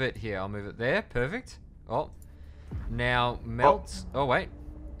 I'll move it here. I'll move it there. Perfect. Oh, now melt. Oh wait.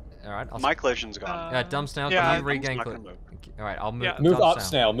 All right. My collision's gone. Yeah, dumb snail. Can you regain collision? All right. I'll move. Yeah. Move up,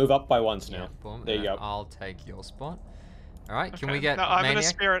 snail. Move up by one, snail. Boom. There you go. I'll take your spot. All right, can we get I'm Maniac? gonna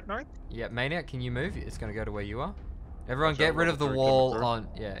spirit north. Yeah, Maniac, can you move? It's gonna go to where you are. Everyone, get rid of the wall on.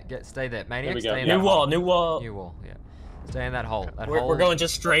 Yeah, stay there. Maniac, stay in that hole. New wall. Yeah. Stay in that hole. We're going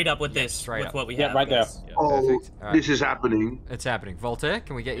just straight up with this. Straight up. What we have. Yeah, right there. Yeah, oh, perfect. Right. This is happening. It's happening. Voltaire,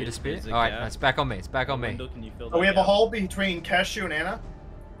 can we get you to spear? All right, it's back on me. It's back on me. Oh, we have a hole between Cashew and Anna.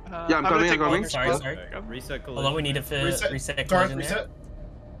 Yeah, I'm coming. Sorry. Reset collision. Hold on, we need to reset Darth, collision.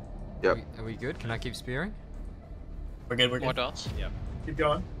 Yep. Are we good? Can I keep spearing? We're good. More dots? Yeah. Keep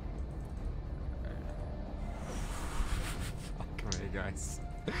going. Fuck me, guys.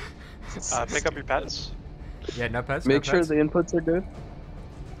 Pick up your pets. Yeah, no pets. Make sure the inputs are good.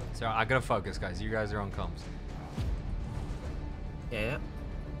 So I gotta focus, guys. You guys are on comms. Yeah.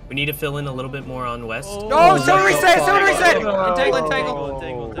 We need to fill in a little bit more on west. Oh, someone reset! Entangle!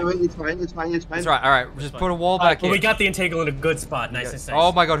 It's fine. That's right. All right, just put a wall back here. We got the entangle in a good spot. Nice and safe.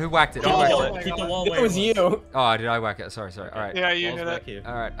 Oh my god, who whacked it? Keep the wall where it was you. Oh, did I whack it? Sorry. All right. Yeah, you hit it.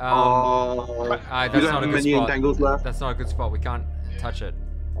 All right. That's not a good spot. Left. That's not a good spot. We can't touch it.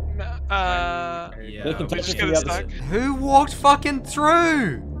 They can touch it from the other side. Who walked fucking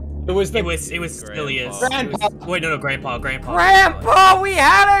through? It was Stilius. Grandpa. Wait, no, Grandpa. Grandpa, we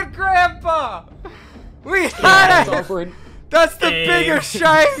had it, Grandpa. We had it. That's the biggest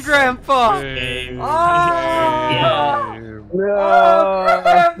shame, Grandpa. Oh,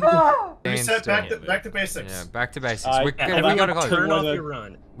 Grandpa. Reset back to basics. Yeah, back to basics. We gotta turn off your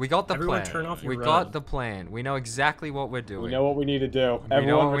run. We got the Everyone plan. turn off your we run. got the plan. We know exactly what we're doing. We know what we need to do. We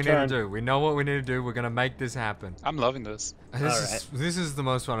know what we need to do. We know what we need to do. We're gonna make this happen. I'm loving this. This is the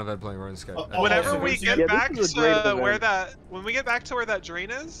most fun I've had playing RuneScape. Whenever we get back to when we get back to where that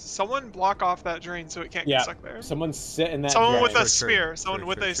drain is, someone block off that drain so it can't get stuck there. Someone sit in that. Someone drain. with a spear. Someone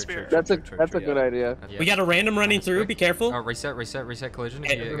with a spear. That's a good idea. We got a random running through. Be careful. Reset collision.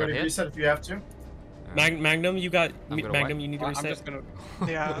 Everybody reset if you have to. Magnum, you got Magnum. You need to reset. I'm just gonna.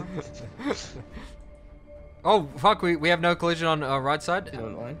 Yeah. Oh fuck! We have no collision on right side.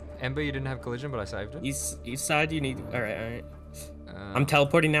 Ember, you didn't have collision, but I saved it. East side, you need. All right. I'm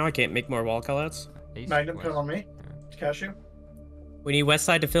teleporting now. I can't make more wall callouts. Magnum, come on me. Cashew. We need west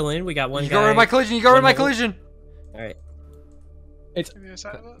side to fill in. We got one guy. You got rid of my collision. You got rid of my collision. All right. It's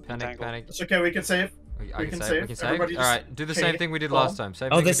panic. It's okay. We can save. We can save. All right, do the same thing we did last time.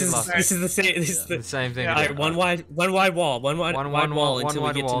 This is the same. This is the same thing. All right, one wide wall. One wide wall until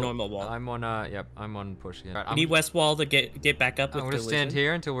we get to normal wall. I'm on. I'm on push. Yeah. We need west wall to get back up. I'm gonna stand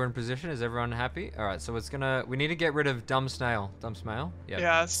here until we're in position. Is everyone happy? All right, so it's gonna. We need to get rid of dumb snail. Dumb snail.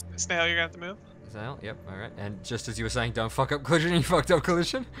 Yeah, snail. You're gonna have to move. Snail. Yep. All right. And just as you were saying, don't fuck up collision. You fucked up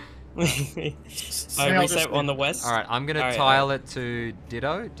collision. Alright, Snail reset just- on the west. All right, I'm gonna Alright, tile it to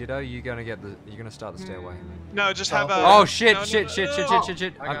Ditto. Ditto, you're gonna start the stairway. No, just have a. Oh shit! no, Shit! no, Shit! no. Shit! Shit! Shit!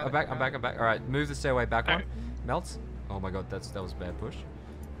 Shit! I got I'm it. back. I'm back. I'm back. All right, move the stairway back one. Alright. Melts. Oh my god, that was a bad push.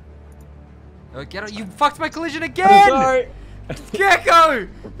 Oh, get it! You fucked my collision again! Sorry. Gecko!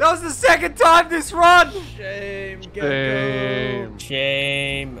 That was the second time this run! Shame, Damn.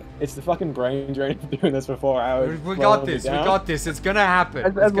 Shame. It's the fucking brain drain of doing this for 4 hours. We got this. We got this. It's gonna happen.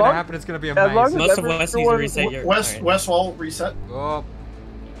 As It's gonna long- happen. It's gonna be as long amazing. as Most of West needs to everyone- reset your. West alright. West wall reset. Oh,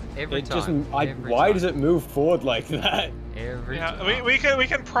 every It time. just, Every why time. does it move forward like that? Every Yeah, time. we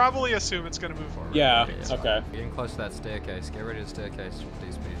can probably assume it's gonna move forward. Yeah, It's okay. fine. Getting close to that staircase. Get ready to staircase with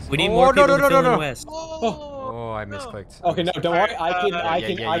these speeds. We need Oh, more no, people no, to no, fill no, in no. west. Oh, I misclicked. Okay, no, don't worry. I can Yeah,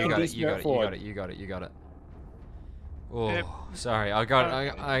 de-spear you got it. it forward. You got it. Oh, Yep. sorry. I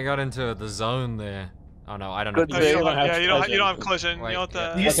got into the zone there. Oh no, I don't know. Good Oh, thing. you don't have collision. Wait, you know what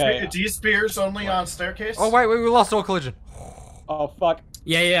the. yeah. These spears only on staircase. Oh wait, we lost all collision. Oh fuck.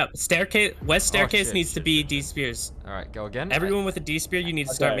 Yeah. Staircase. West staircase shit, needs to shit, be D-spears. All right, go again. Everyone with a D-spear, you need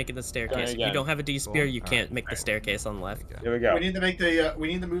to start Okay. making the staircase. If you again. don't have a D-spear, you Cool. can't Alright. make the staircase on the left. Here we go. We need to make the we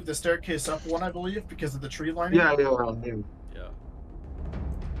need to move the staircase up one, I believe, because of the tree lining. Yeah. Yeah.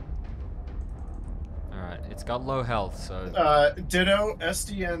 All right, it's got low health, so. Ditto,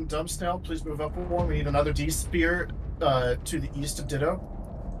 SD, and Dumbsnail, please move up one. We need another D spear to the east of Ditto.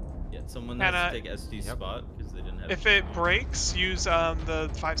 Yeah, someone has And, to take SD's spot because they didn't have. If it breaks, use the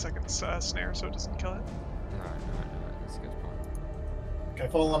 5 seconds snare so it doesn't kill it. All right, that's a good point. Okay,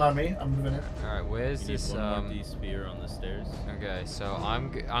 falling on me. I'm moving in. All right, where's You need this? one more D-spear on the stairs. Okay, so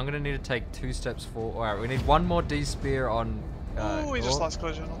I'm gonna need to take 2 steps forward. All right, we need one more D spear on. Oh, we just lost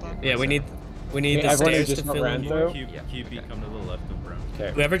collision. Hold on. Yeah, we need Hey, the everyone who stairs to just got fill ran in. through? QB, come to the left of Brown.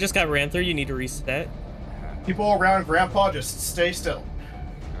 Okay. Whoever just got ran through, you need to reset. People around Grandpa, just stay still.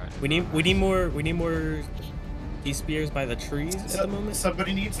 We need more D-spears by the trees at the moment.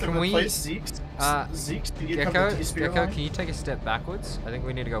 Somebody needs to Can we- replace Zeke's. Zeke's, can you come Gecko, to D spear Gecko, line? can you take a step backwards? I think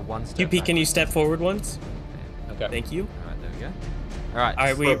we need to go one step. QP, can you step forward once? Okay. Thank you. All right, there we go. All right. All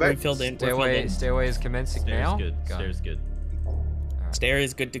right, we filled in. We're filled in. Stairway is commencing Stairs now. good. Go. Stairs good. Stair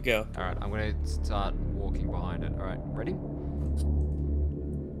is good to go. All right, I'm gonna start walking behind it. All right, ready?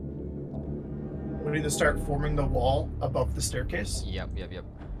 We need to start forming the wall above the staircase. Yep.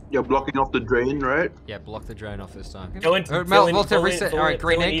 You're blocking off the drain, right? Yeah, block the drain off this time. Go in. Volta, reset. All right,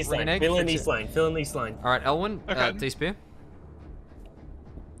 green egg, East line. green egg. Fill in fix east it. line. Fill in east line. All right, Elwin, Okay. D-spear.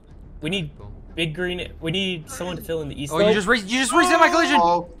 We need big green. We need someone to fill in the east Oh, line. you just reset my collision.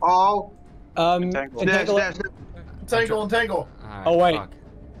 Entangle. Entangle. Alright, Oh, wait. fuck.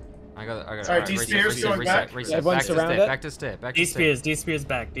 I got it. Alright, D-spears going back. Reset. Everyone Back to surround stair. it? Back to stair. Back to stair. D-spears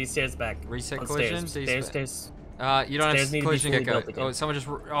back. D-stairs back. Reset On collision. Stairs. Stairs. You don't Stairs have need to be collision fully Gecko. built again. Oh, someone just.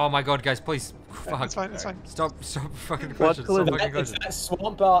 Oh my god, guys, please. Fuck. It's fine. It's fine. Stop fucking What collision. Stop collision? fucking It's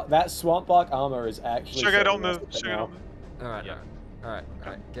collision. that swamp bark armor is actually. Sugar, saving don't us move. right Sugar, now. don't move.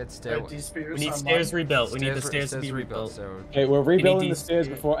 Alright. Get stair. Alright, D-spears We need online. stairs rebuilt. We need the stairs to be rebuilt. rebuilt. Okay, we're rebuilding the these- stairs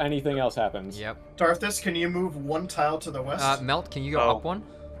before anything else happens. Yep. Darthus, can you move one tile to the west? Melt, can you go Oh. up one?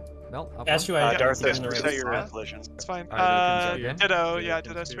 Melt, up That's one. who I Darthus, the reset right your spot. collision. It's fine. Alright, again. Ditto. Yeah,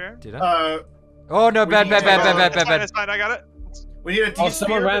 Ditto spear. Did I? Uh, Oh no, we bad. need to go- It's fine. I got it. we need a D Oh,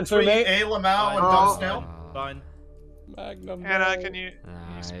 someone spear ran through between me. A. Lamau and Oh. Dumbsnail. Fine. Magnum. Hannah, can you?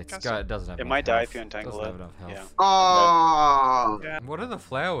 It doesn't have It enough might die health. if you entangle Doesn't have it. enough health. Yeah. Oh. Yeah. What do the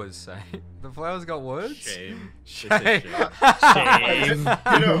flowers say? The flowers got words? Shame. Shame. Shame.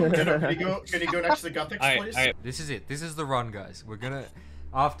 Ditto, can you go next to the Guthix, Alright, please? alright. This is it. This is the run, guys. We're gonna,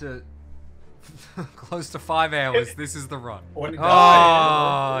 after close to 5 hours, this is the run. When Oh,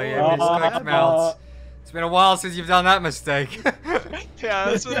 God- yeah, misclicked Melt. It's been a while since you've done that mistake.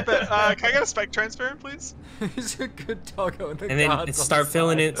 Yeah, this was a bit. Can I get a spec transfer, please? He's a good doggo in the And then guards on start the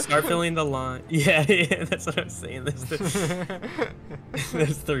filling side. it. Start filling the line. Yeah, that's what I'm saying.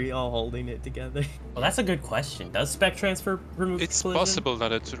 There's 3 all holding it together. Well, that's a good question. Does spec transfer remove It's collision? possible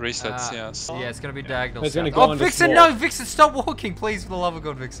that it resets, yes. Yeah, it's gonna be diagonal. It's gonna south. go Oh, under Vixen, small. no, Vixen, stop walking, please, for the love of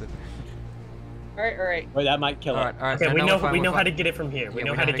God, Vixen. Alright. Wait, that might kill Alright, it. alright. Okay, no, we no, know we're fine, we we're know how fine. to get it from here. We Yeah,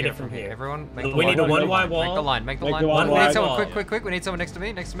 know how to get it from here. Everyone, make We the need a line. one wide Make the wall. line. Make the Make line. the one We need wide someone. wall. Quick. We need someone next to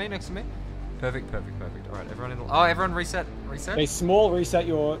me. Next to me. Perfect. All right, everyone in the. Oh, everyone reset. Okay, small reset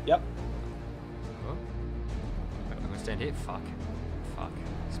your. Yep. Oh. I'm gonna stand here. Fuck.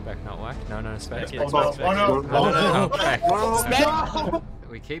 Spec not whack. No. Spec. Oh, no. No. Okay. Oh,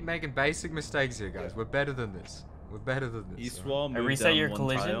 We keep making basic mistakes here, guys. We're better than this. East wall, move Reset down your one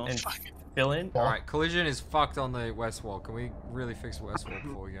collision tile. and fill in. All right, collision is fucked on the west wall. Can we really fix west wall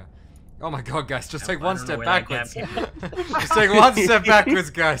before we go? Oh my god, guys, just take one step backwards. Just take one step backwards,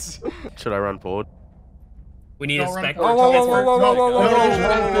 guys. Should I run forward? We need a spec. Whoa, whoa, whoa, whoa, whoa, whoa,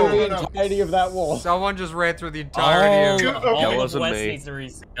 whoa, The entirety of that wall. Someone just ran through the entirety of That wasn't West me. needs to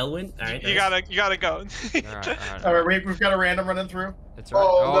reset. Elwin? Alright. You gotta go. Alright, we've got a random running through. That's right.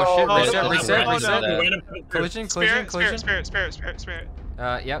 Oh, shit, reset. Collision. Spirit.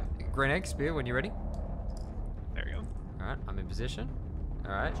 Yep. Green egg, spear, when you're ready. There you go. Alright, I'm in position.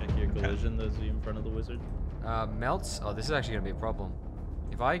 Alright. Check your collision, those of you in front of the wizard. Melts. Oh, this is actually gonna be a problem.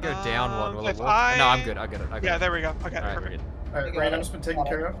 If I go down one, will it if work? I- No, I'm good. I got it. Yeah, there we go. Okay, Alright, perfect. Alright, random's been taken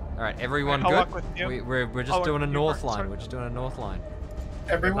care of. Alright, everyone I'll good? walk with you. We're I'll just walk doing a with you north first, line. sorry. We're just doing a north line.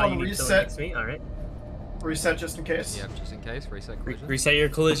 Everyone You need to reset. next me? Alright. Reset just in case. Yep, just in case. Reset collision. Reset your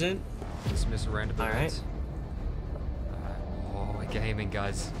collision. Dismiss random events. Oh, we're gaming,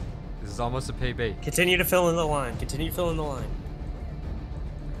 guys. This is almost a PB. Continue to fill in the line. Continue filling the line.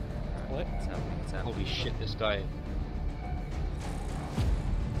 What? It's happening. It's happening. Holy shit, this guy.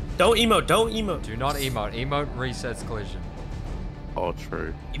 Don't emote. Don't emote. Do not emote. Emote resets collision. Oh,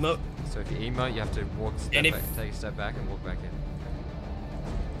 true. Emote. So if you emote, you have to walk And if- take a step back and walk back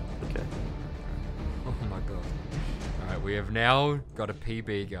in. Okay. Oh my god. Alright, we have now got a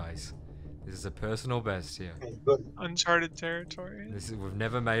PB, guys. This is a personal best here. Uncharted territory. We've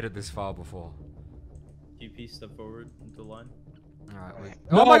never made it this far before. QP, step forward into the line. Alright,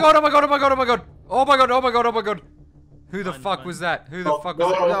 oh my god, oh my god, oh my god, oh my god! Oh my god, oh my god, oh my god! Who the fuck was that? Who the fuck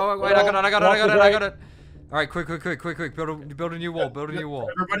was that? No, wait, I got it. Alright, quick. Build a new wall,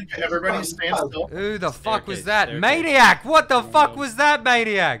 Everybody stand still. Who the fuck was that? Maniac! What the fuck was that,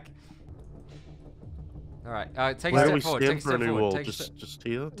 Maniac? Alright, take a Where do step we forward, stand take a for a step new forward. wall? Take a Just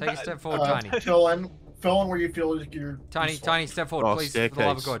here? Take a step forward, Tiny. Fill in where you feel like you're. Tiny, step forward, Oh, please, for the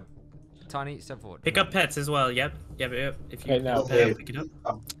love of staircase. God. Tiny, step forward. Pick up pets as well. Yep. If you Okay, now, pick it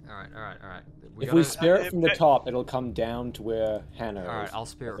up. Alright. If we spear it from the top, it'll come down to where Hannah is. Alright, I'll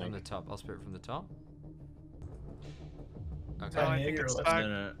spear it from the top. Okay. I think it's back.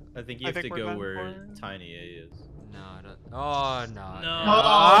 No. I think you have to we're go done where for- Tiny A is. No, I don't. Oh, no.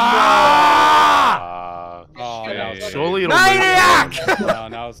 Oh, yeah. yeah. Surely it'll Maniac! No,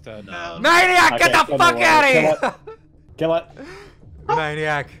 now it's dead. Maniac, get the fuck out of here! Kill it.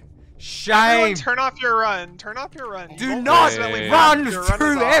 Maniac. Everyone, Shame! turn off your run. Turn off your run. Do Don't not accidentally run your run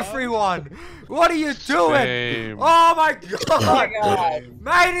through is off. everyone! What are you doing? Shame. Oh my god!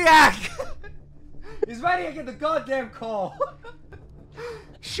 Maniac! Is Maniac in the goddamn call?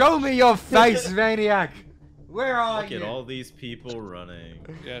 Show me your face, Maniac! Where are Look you? at all these people running.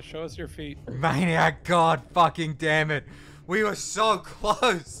 Yeah, show us your feet. Maniac, god fucking damn it. We were so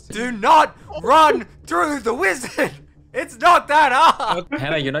close. Do not run through the wizard! It's not that hard!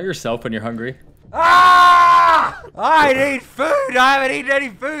 Hannah, you're not yourself when you're hungry. Ah! I need food! I haven't eaten any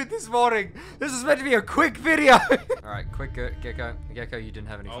food this morning! This is meant to be a quick video! Alright, quick Gecko. Gecko, you didn't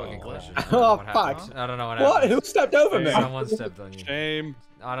have any fucking collision. Oh, fuck. I don't know what What? happened. Who stepped over me? Someone stepped on you. Shame.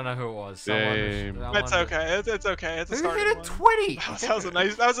 I don't know who it was. Shame. That's okay. It's okay. It's a Who starting hit a one. 20?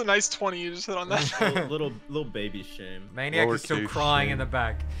 That was a nice 20 you just hit on that. little baby shame. Maniac is still Lowercase crying shame. in the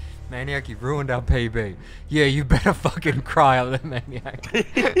back. Maniac, you ruined our PB. Yeah, you better fucking cry out there, Maniac.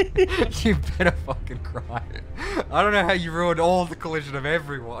 You better fucking cry. I don't know how you ruined all the collision of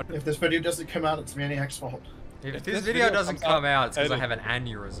everyone. If this video doesn't come out, it's Maniac's fault. If this video doesn't come out, it's because I have an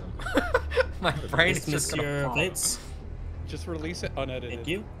aneurysm. My brain is just gonna fall. Just release it unedited. Thank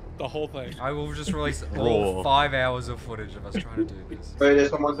you. The whole thing. I will just release all 5 hours of footage of us trying to do this. Wait, there's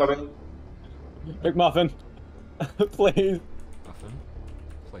someone coming. Big Muffin. Please. Muffin,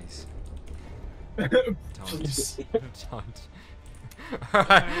 please. Please. Don't.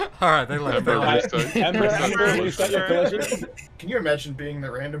 Alright, they left. Can you imagine being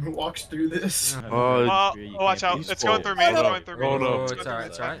the random who walks through this? Oh, watch out. It's going through me. It's going through me. Oh no. It's It's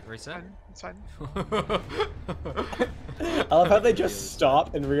alright, reset. It's fine. I love how they just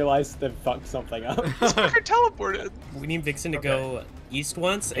stop and realize they've fucked something up. Fucker teleported. We need Vixen to go east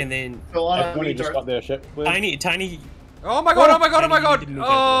once, and then Everybody just got their ship. Tiny. Oh my god! Oh my god! Oh my god!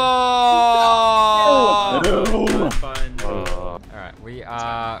 Oh! Fine. Alright, we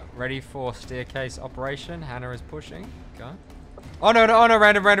are ready for staircase operation. Hannah is pushing. Go. Oh no! No! Oh no!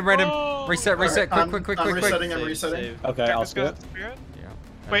 Random! Reset! Quick! I'm resetting. I'm resetting. Okay, I'll spit. Yeah.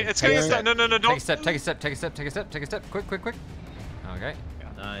 Wait, it's gonna get no, don't. Take a step! Take a step! Quick! Okay.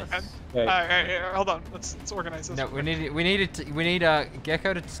 Nice. Okay. Alright, hold on. Let's organize this. No, we need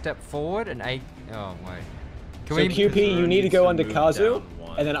Gecko to step forward and A. Oh wait. So QP, you need to go under Kazu,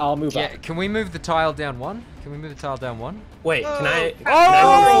 and then I'll move up. Yeah, can we move the tile down one? Wait, can I?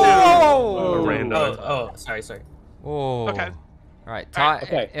 Oh! Oh, sorry. Oh. Okay. Alright, Alright,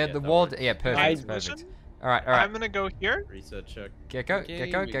 Okay. the wall. Yeah, perfect. Perfect. Alright. I'm gonna go here. Reset check. Gecko.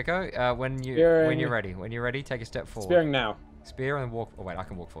 When you're ready, take a step forward. Spearing now. Spear and walk. Oh wait, I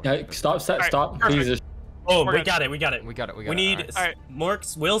can walk forward. Yeah, stop. Perfect. Jesus. Oh, we got it. We need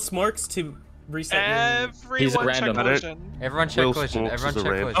Smorks. Will Smorks to reset. Everyone check collision. Everyone check collision.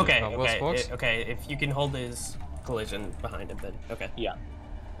 Okay. If you can hold his collision behind him, then okay. Yeah,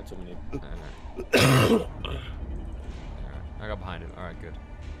 that's what we need. Alright, I got behind him. Alright, good.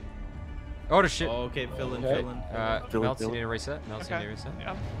 Oh, the shit. Oh, okay, fill in. Melts, you need a reset.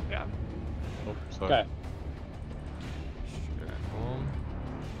 Yeah. Oh, sorry. Okay.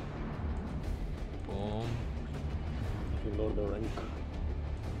 Boom. Load the ring.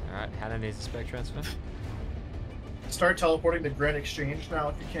 Alright, Hannah needs a spec transfer. Start teleporting to Grand Exchange now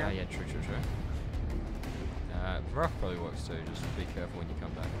if you can. Oh, yeah, true. Rock probably works too, just be careful when you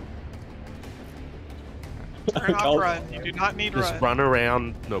come back. Turn off run. You do not need Just run. run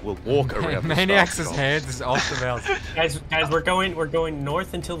around. No, we'll walk around. Maniac's hands is off the mouth. Guys, we're going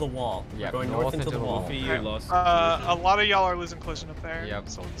north until the wall. Yeah, we're going north until the wall. A lot of y'all are losing collision up there. Yep.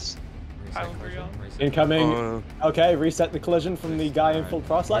 So it's piling for y'all. Incoming. Okay, reset the collision from the guy in full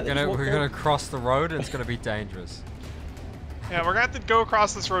crosslight. We're gonna cross the road and it's gonna be dangerous. Yeah, we're gonna have to go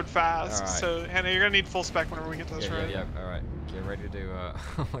across this road fast. Alright. So Hannah, you're gonna need full spec whenever we get to this road. Yeah. Alright. Get ready to do. Oh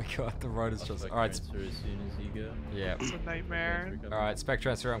my god, the road is just. Alright. As soon as you go. Yeah. It's a nightmare. Alright, spec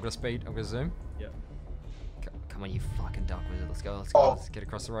transfer. I'm gonna speed. I'm gonna zoom. Yep. Come on, you fucking duck wizard. Let's go. Let's get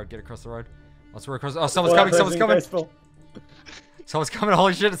across the road. Once we're across. Oh, someone's coming. Someone's coming.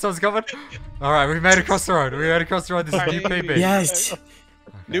 Holy shit, someone's coming. Alright, we made it across the road. This is new PB. Yes.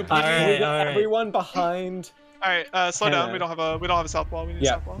 New PB. Everyone behind. Alright, slow down. We don't have a south wall. We need a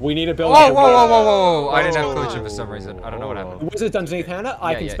south wall. We need a build. Whoa! I didn't have collision for some reason. I don't know what happened. The wizard's underneath Hannah.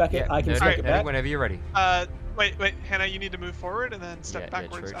 I can spec it. I can spec it back. Whenever you're ready. Wait, Hannah, you need to move forward and then step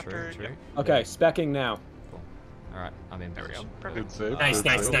backwards after. True. Okay, specking now. Cool. Alright, I'm in. There we go. Good Perfect. save. Nice.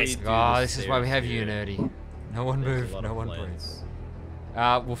 Oh, this is why we have you, nerdy. No one move. No one breathes.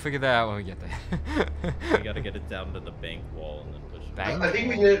 We'll figure that out when we get there. We gotta get it down to the bank wall and then push it. Bank? I think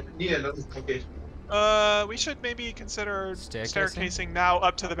we need another staircase. We should maybe consider staircasing now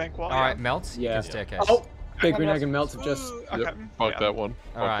up to the bank wall. Alright, melts. Yeah. Staircase. Oh, big green egg and melts have just. Yep. Fuck that one.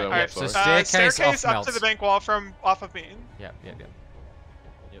 Alright, so staircase off up to the bank wall from off of me. Yep.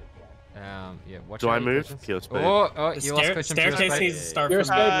 Watch Do I out, move? collisions. Pure speed. Oh, you lost collision. Staircase needs to start Pure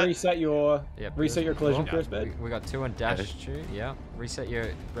from. speed. Reset your collision. Pure speed. speed. We got 2 on dash 2. Yeah. Reset your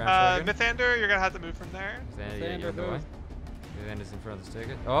brown shogun. Mythander, you're gonna have to move from there. Mythander, you're the way. Mythander's in front of the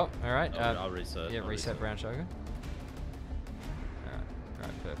staircase. Oh, alright. I'll reset. Yeah, reset brown shogun.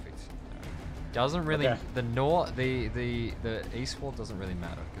 Alright, perfect. Doesn't really the east wall doesn't really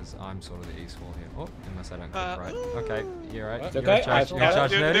matter because I'm sort of the east wall here. Oh, unless I don't click right. Okay, you're right. It's You're okay. Judge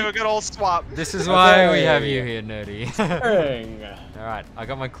Nerdy. Do a good old swap. This is why we have you here, Nerdy. Alright, I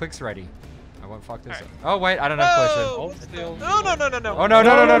got my clicks ready. I won't fuck this up. Oh wait, I don't have collision. No. Oh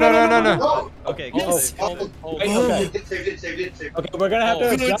no. Okay, Yes. hold Okay, we're gonna have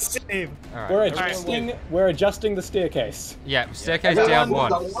to adjust. Alright. We're adjusting the staircase. Yeah, staircase down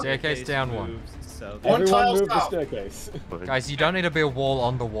 1. Staircase down 1. Everyone move the staircase. Guys, you don't need to be a wall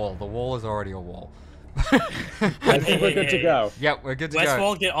on the wall. The wall is already a wall. I think we're good to go. Yep, we're good to go. West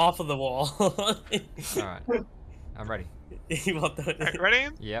wall, get off of the wall. Alright. I'm ready. Ready?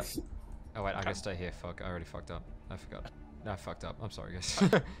 Yep. Oh wait, I gotta stay here. Fuck, I already fucked up. I forgot. No, I fucked up. I'm sorry, guys.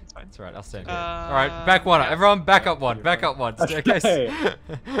 It's fine. It's alright, I'll stand here. Alright, back one. Everyone, back up one. Back up one. Staircase. Wait.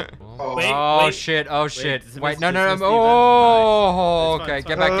 Shit. Oh shit. Wait, no. Oh, okay.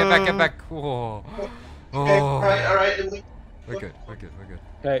 Get back. Oh. Alright. We're good.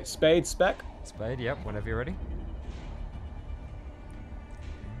 Okay, spade spec. Spade, yep, whenever you're ready.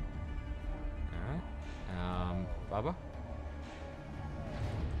 Alright. Baba?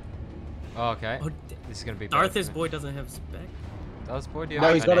 Oh, okay. This is gonna be bad. Darth's boy doesn't have spec. Darth's boy?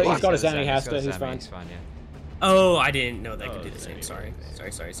 No, he's got his Annie-Hasta. He's fine. He's fine, yeah. Oh, I didn't know that could do the same. Sorry.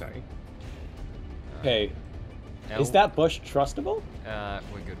 Okay. Is that bush trustable?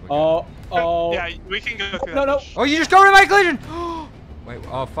 We're good. Oh. Yeah, we can go through No. that. Oh, you just got rid of my collision! Wait,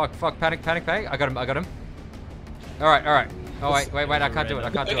 oh, fuck. Panic. I got him. Alright. Oh, wait, I can't do it.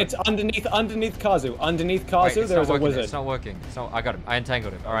 It's underneath Kazu. Underneath Kazu, there's a wizard. It's not working. I got him. I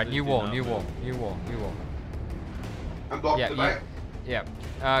entangled him. Alright, new wall. I'm blocked the back. Yeah.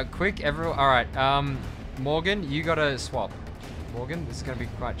 Quick, everyone. Alright, Morgan, you gotta swap. Morgan, this is gonna be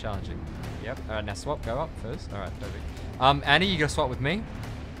quite challenging. Yep. Alright, now swap. Go up first. Alright, perfect. Annie, you gotta swap with me.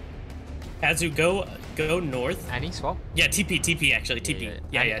 Kazu, go Go north. Annie, swap. Yeah, TP actually. TP.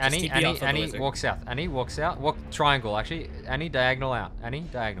 Yeah. Just Annie, TP off of the Annie, wizard. walk south. Annie, walk south. Walk triangle, actually. Annie, diagonal out. Annie,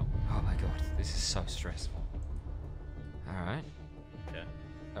 diagonal. Oh my god, this is so stressful. Alright. Yeah.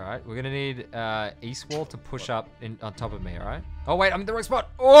 Alright, we're gonna need east wall to push up on top of me, alright? Oh wait, I'm in the wrong spot.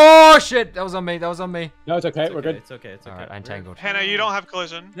 Oh shit, that was on me, that was on me. No, it's okay, we're good. It's okay, it's okay. Alright, untangled. Hannah, you don't have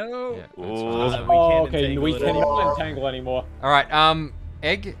collision. No. Yeah, Oh, okay, we can't untangle anymore. Alright,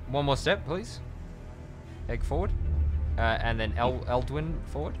 Egg, one more step, please. Egg forward. And then Eldwin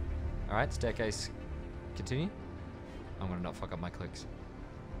forward. Alright, staircase, continue. I'm gonna not fuck up my clicks.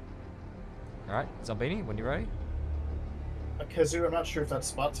 Alright, Zombini, when you're ready. Kazoo, I'm not sure if that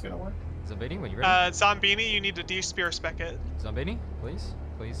spot's gonna work. Zombini, when you're ready. Zombini, you need to de-spear spec it. Zombini, please.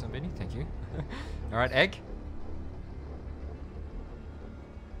 Please, Zombini, thank you. Alright, Egg.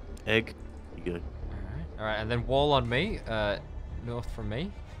 Egg, you good. Alright, and then wall on me, north from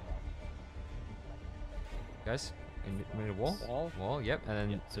me. Guys, we need a wall? Wall, yep,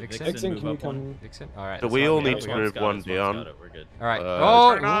 and then So Vixen. Vixen, can you come? Vixen, alright. So we all need to move one down. We're good. Alright,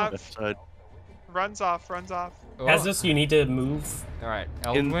 Turn oh! off. Left side. Runs off, runes off. Casus, you need to move. Alright,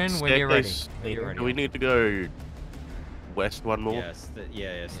 In Eldwin, when you're ready. staircase, When you're ready. do we need to go west one more? Yes,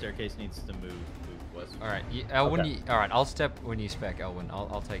 yeah, staircase needs to move west. Alright, Elwin, alright, I'll step when you spec, Elwin.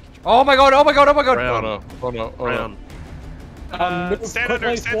 I'll take it. Oh my god, oh my god, oh my god! Round. Oh no, oh no. Round. Stand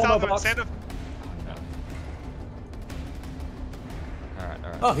under, stand southward, stand up. Alright,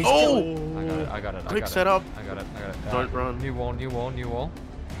 alright. Oh, he's killing. I got it. Quick setup. I got it. Don't run. New wall.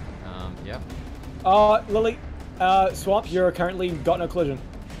 Yep. Lily, Swamp, you're currently got no collision.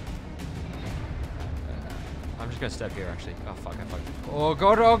 I'm just gonna step here actually. Oh fuck, I fucked. Oh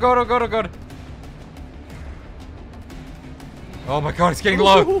god, oh god, oh god, oh god. Oh my god, it's getting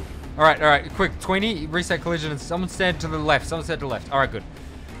low. Alright, quick, Tweenie, reset collision, and someone stand to the left. Alright, good.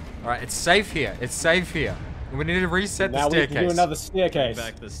 Alright, it's safe here. We need to reset the staircase. Now we can do another staircase.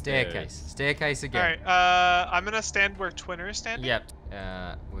 Back the Staircase again. Alright, I'm gonna stand where Twinner is standing. Yep.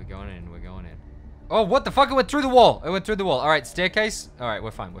 We're going in. Oh, what the fuck? It went through the wall. Alright, staircase. Alright,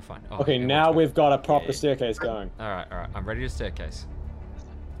 we're fine. Oh, Okay, now we've got a proper staircase going. Alright. I'm ready to staircase.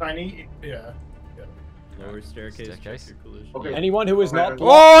 Tiny, yeah. Lower staircase. Check your collision. Okay. Anyone who is not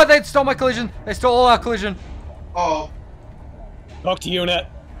Oh, they stole my collision. They stole all our collision. Oh. cooked unit,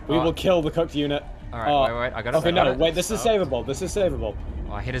 we will kill the cooked unit. Alright, wait, I got it. Okay, no, wait, this is savable.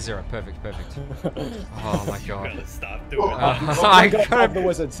 Oh, I hit a 0. Perfect. Oh my god. Gotta stop doing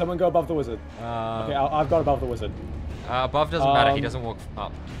that. Someone go above the wizard. Okay, I've got above the wizard. Above doesn't matter, he doesn't walk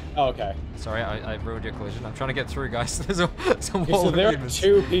up. Oh, okay. Sorry, I ruined your collision. I'm trying to get through, guys. There's a wall so there of are demons.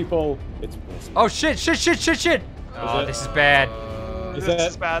 2 people. It's Oh shit! Oh, this is bad. This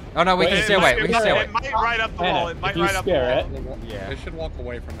is bad. Oh no, we can stay away. It might ride up the wall. It might ride up the wall. Yeah. They should walk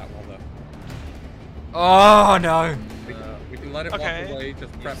away from that wall though. Oh no. We can let it walk away.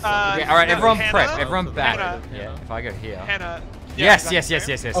 Just prep. Okay, all right, everyone Hannah? prep. Everyone back. Hannah? Yeah. If I go here. Hannah. Yes.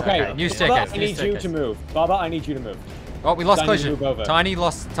 Okay. New Baba, staircase. I need you to move. Baba, I need you to move. Oh, we lost Tiny, collision. move over. Tiny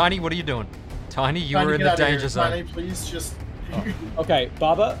lost. Tiny, what are you doing? Tiny, you were in the danger zone. Tiny, please just. Okay,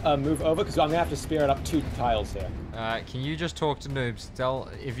 Baba, move over because I'm gonna have to spear it up 2 tiles here. Can you just talk to noobs?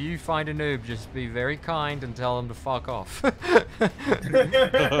 If you find a noob, just be very kind and tell them to fuck off.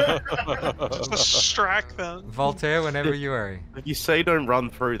 Just distract them. Voltaire, whenever you're ready. If you say don't run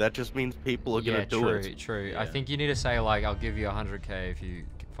through, that just means people are gonna do it. True. Yeah. I think you need to say like, I'll give you 100k if you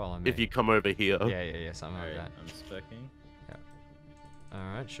follow me. If you come over here. Yeah, something like that. I'm specking. Yeah.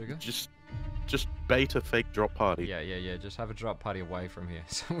 All right, sugar. Just bait a fake drop party. Yeah. Just have a drop party away from here.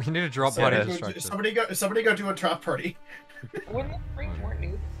 So we need a drop party distraction. Somebody go do a drop party. Wouldn't it bring more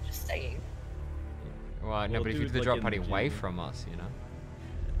noobs? Just saying. Well, no, but if you do the like drop in party the away gym. from us, you know.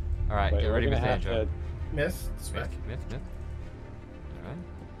 All right, Wait, get ready, we're Myth gonna have Angel. Myth, spec. Myth. All right,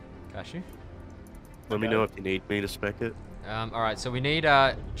 got you. Let me know if you need me to spec it. All right, so we need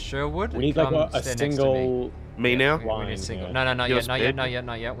Sherwood. We need like a stand next to single. Me now? We need a single. yeah. No, not You're yet.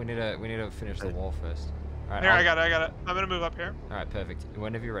 spec? We need to finish the wall first. All right. Here, I got it. I'm gonna move up here. All right, perfect.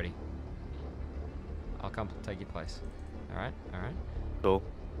 Whenever you're ready, I'll come take your place. All right. Cool.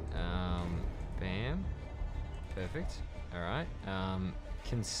 Bam. Perfect. All right.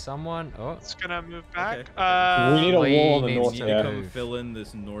 Can someone? Oh. It's gonna move back. Okay. We need a wall on the needs north. to Yeah. move. Fill in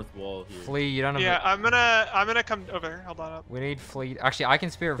this north wall here. Flea, you don't have. Yeah, I'm gonna come over here. Hold on up. We need Flea. Actually, I can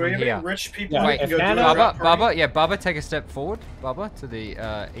spear it Do we from have here. any rich people? Yeah, who Wait, can go do a Baba, drop party? Baba, take a step forward. Baba, to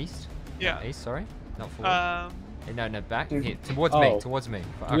the east. Yeah. East, sorry, not forward. No, back. Here, towards Oh. me. Towards me.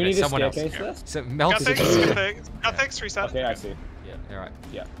 Do we need a someone else. staircase first? So Mel. Got things reset. Okay, I see. Yeah. All right.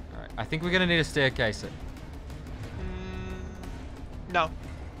 Yeah. All right. I think we're gonna need a staircase. No.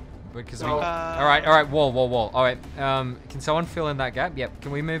 Because No. all right, wall. All right, can someone fill in that gap? Yep.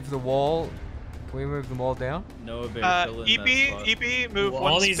 Can we move the wall? Can we move the wall down? No, bear fill in that spot. EP, move All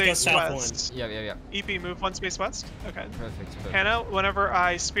one these go space south west. Yeah. EP, move one space west. Okay. Perfect. Hannah, whenever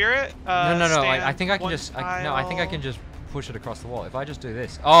I spirit, No. I think I can just. No, I think I can just push it across the wall. If I just do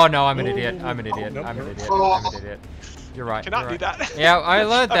this. Oh no, I'm an idiot. I'm an idiot. I'm an idiot. You're right. Cannot you're do right. that. Yeah, I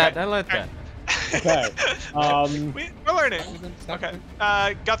learned that. Okay. I learned that. Okay. We're learning. Okay.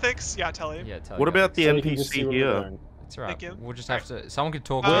 Guthix, yeah, tell you. Yeah, tell What you. about the So you can just see NPC what we're here? doing. It's alright. Thank you. We'll just have to. Someone could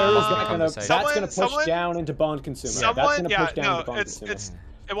talk. Where is about the that gonna? conversation. That's gonna push Someone- down into bond consumer. Someone, That's gonna yeah, push down no, into bond consumer.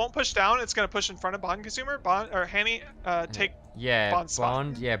 it won't push down. It's gonna push in front of bond consumer. Hanny, take. Yeah, Bond spot.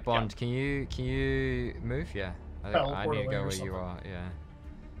 Bond. Yeah, Bond. Can you move? Yeah. I need to go where you are. Yeah.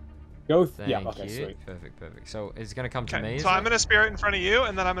 Go. Thank Yeah. Okay. you. Sweet. Perfect. So it's gonna come to Okay, me. so I'm gonna spirit in front of you,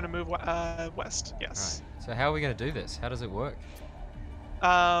 and then I'm gonna move west. Yes. Alright. So how are we gonna do this? How does it work?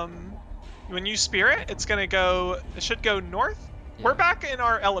 When you spirit, it's gonna go. It should go north. Yeah. We're back in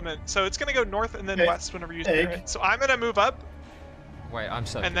our element, so it's gonna go north and then west whenever you spirit. So I'm gonna move up. Wait, I'm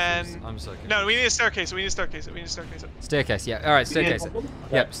so And confused. then- I'm so confused. No, we need a staircase. We need to staircase it. Staircase. Yeah. All right. Staircase.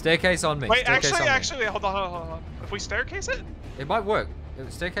 Yep. Staircase on me. Wait, Staircase on me. actually, hold on. If we staircase it? It might work.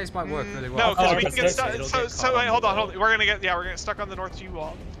 Staircase might work really No, well. because Oh, we can get stuck. it'll So, get so caught wait, on hold the on. wall. We're gonna get stuck on the north G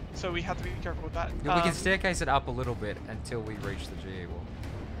wall. So we have to be careful with that. Yeah, we can staircase it up a little bit until we reach the GE wall.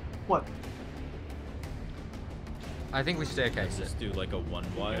 What? I think we staircase it. Just do like a one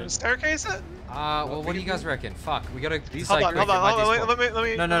wide. Staircase it? Well, what do you guys reckon? Fuck, we gotta. Hold on. Let me.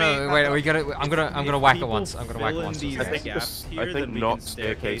 No. Wait, we gotta. I'm gonna whack it once. I'm gonna whack it Fill in once. these I think gaps here, I think then we not can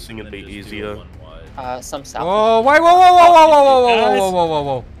staircase staircasing and would be then just do easier. a one wide. Some south. Oh, wait,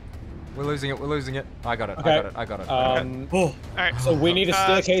 whoa. We're losing it. I got it. Okay. I got it. Oh. Alright. So we need a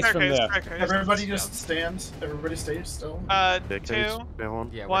staircase from there. Everybody just stand. Everybody stay still. Staircase 2. down.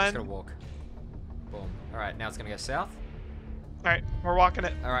 Yeah, we're One. just gonna walk. Boom. Alright, now it's gonna go south. Alright, we're walking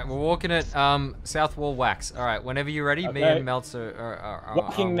it. Alright, we're walking it. South wall wax. Alright, whenever you're ready, me Okay. and Meltz are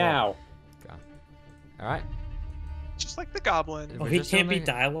Walking now. Alright. Just like the goblin. Oh, he can't be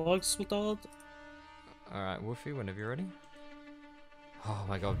dialogues with all. Alright, Woofy, whenever you're ready. Oh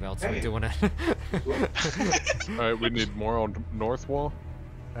my god, Meltz, we're doing it. Alright, we need more on north wall.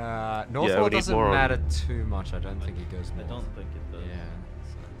 North wall doesn't matter too much. I don't think it goes north. I don't think it does. Yeah.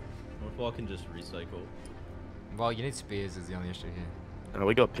 North wall can just recycle. Well, you need spears is the only issue here. Oh,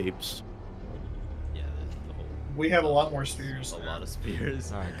 we got peeps. Yeah, there's the whole. We have a lot more spears. A lot of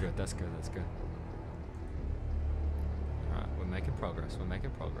spears. Alright, good. That's good. Alright, we're making progress.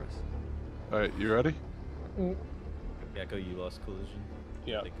 Alright, you ready? Gecko, you lost collision.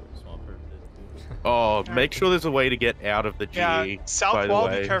 Yeah. Swampert did too. Oh, make sure there's a way to get out of the GE. Yeah, south by the wall,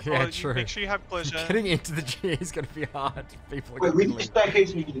 way. be careful. Yeah, true. Make sure you have collision. Getting into the G is gonna be hard. People are Wait, gonna we be need to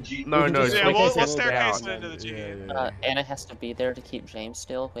staircase into the G. No, Yeah, we'll staircase staircase it it into the G. Anna has to be there to keep James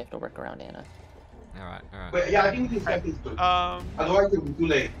still. We have to work around Anna. Alright. Wait, yeah, I think we can staircase too. Otherwise, it will be too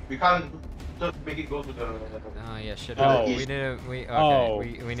late. We can't just make it go to the. Oh yeah, shit. Oh. We need to. We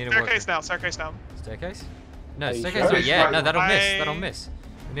need to work. Staircase now. Staircase? No, Are you staircase sure? not yet. No, that'll miss.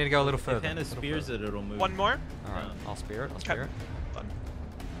 We need to go a little If further. Hannah spears it, it'll move. One more. Alright, I'll spear it. Done.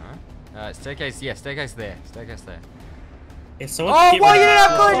 Alright. Staircase, yeah, staircase there. If someone Oh, get whoa, rid you of didn't have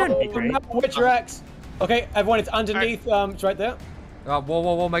that, collision! that'd be great. No, Witcher X. Okay, everyone, it's underneath. It's right there.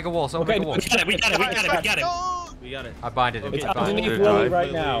 Wall, make a wall. So Okay, make a wall. We got it. We got it. I binded it. It's I binded underneath it. Lily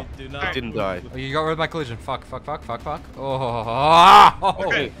right now. Do It not. didn't die. Oh, you got rid of my collision. Fuck. Oh.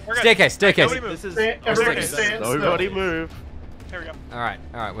 Okay, we're good. Staircase. Nobody move. This is. Everybody stand still. Nobody move. Here we go. Alright,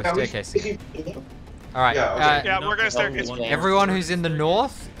 we're staircasing. Alright, Yeah, we're gonna staircase. everyone who's in the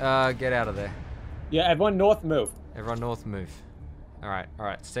north, get out of there. Yeah, everyone north move. Everyone north move. Alright,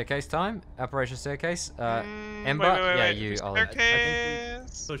 staircase time. Operation staircase. Ember, Wait, yeah, you.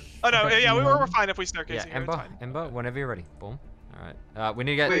 Staircase. Push. Oh no, yeah, we're fine if we staircase Yeah, here. It's fine. Ember, whenever you're ready. Boom. Alright. We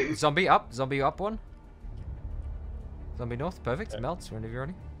need to get zombie up one. Zombie north, perfect. Melts, whenever you're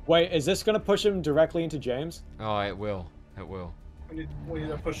ready. Wait, is this gonna push him directly into James? Oh, it will. We need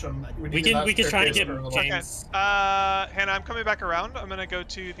to push them. We can try to get James. Hannah, I'm coming back around. I'm gonna go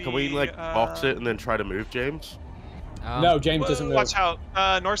to the. Can we like box it and then try to move James? No, James doesn't move. Watch out.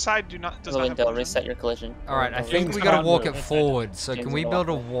 North side does not have Window, collision. reset your collision. Alright, I Window, think James we gotta can't walk move. it forward. So James can we will build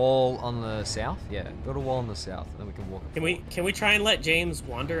a walk wall on the south? Yeah, build a wall on the south, and then we can walk it Can we try and let James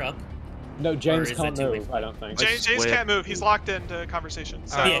wander up? No, James Or is can't that too late? move. I don't think. James can't move. He's locked into conversation.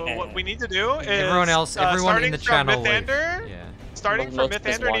 So Yeah. what we need to do is Everyone in starting the from channel. Mythander, Yeah. starting from Most of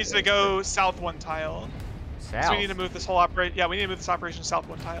his Mythander needs to wandering go south one tile. South. So we need to move this whole operation. Yeah, we need to move this operation south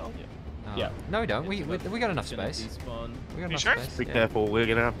one tile. Yeah. No, we don't. We got enough space. We got enough space. Be Yeah. careful, we're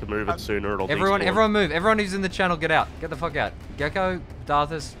gonna have to move it sooner. It'll Everyone despawn. move. Everyone who's in the channel, get out. Get the fuck out. Gecko,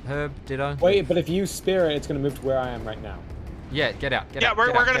 Darthus, Herb, Ditto. Wait, but if you spear it, it's gonna move to where I am right now. Yeah, get out. Get Yeah, out. we're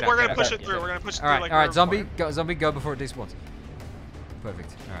get out, gonna get we're out, gonna get push out. it through. We're gonna push it All through right, like. all right. we're Zombie, go before it despawns.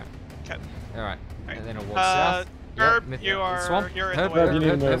 Perfect. All right. Okay. All right. And then it'll walk south. Herb, Yep, you are. Swamp. You're in Herb, the way. Herb, you need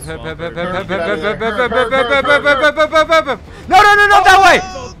to Herb, move. Herb, Swamp, Herb, Herb, Herb, Herb, Herb, Herb, Herb, Herb, Herb, Herb. No, not that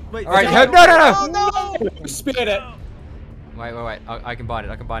way. All right, Herb, no. You speared it. Wait. I can bind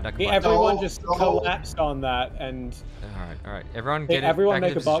it. Yeah, everyone just collapsed on that and. All right. Everyone Hey, get everyone back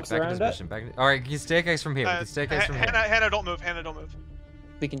make into a box position, back into around position, back into- All right, get staircase from here. Get staircase from here. Hannah, don't move. Hannah, don't move.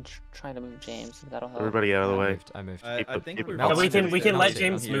 We can try to move James. That'll help. Everybody out of the way. I moved. I think we're No, we can let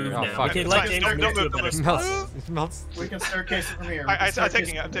James move Oh, now. fuck. We can let James move to a better spot. Melts. We can staircase it from here. I'm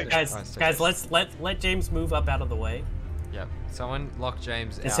taking it. I'm taking it. Guys, let's let James move up out of the way. Yep. Someone lock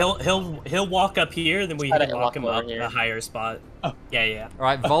James out. Because he'll walk up here, then we Try to lock walk him over up here. a higher spot. Oh, yeah. All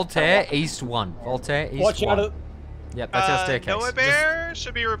right, Voltaire, east 1. Voltaire, east Watch 1. out of. Yep, that's our staircase. Noah Bear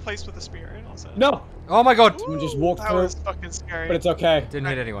should be replaced with a spirit also. No. Oh my god. Someone just walked That through. was fucking scary. But it's okay. Didn't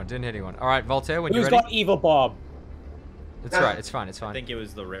hit anyone. All right, Voltaire, when you're Who's ready. got evil Bob? It's alright, it's fine. I think it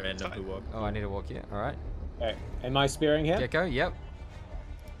was the random who walked. Oh, I need to walk here. All right. Okay. Am I spearing him? Gecko, yep.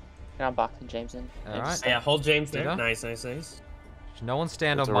 I'm boxing James in. All right. Yeah, hold James there. Ditto. Nice. No one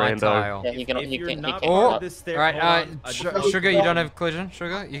stand It's on a my rando. tile. Yeah, he can. If He you're can. He not can. Oh, part of this all right. hold on. Sugar, you don't have collision.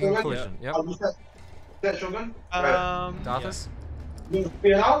 Sugar, you can collision. Yep. Shogun? Darthus.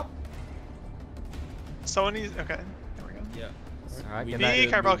 Someone needs. Okay. There we go. Yeah. All right. We Get need back. Be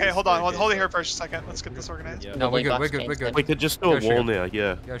to careful. move Okay, this hold on. staircase. Hold it here for a second. Let's get this organized. Yeah. No, we're Box good. James We could just do a Go, wall Sugar. now,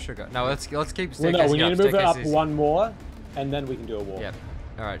 yeah. Go Sugar. No, let's keep Well, staircase. no, we need to move it up Staircase is- one more, and then we can do a wall. Yep.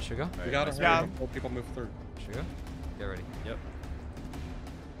 All right, Sugar. We gotta Yeah. hurry before people move through. Sugar. Get ready. Yep.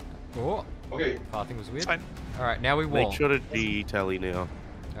 Oh. Okay. Pathing was weird. It's fine. All right, now we wall. Make sure to D-tally now.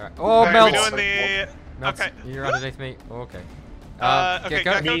 All right. Oh, Okay, Melts. we're doing the. Melts. Okay. You're underneath me. Oh, okay. Okay,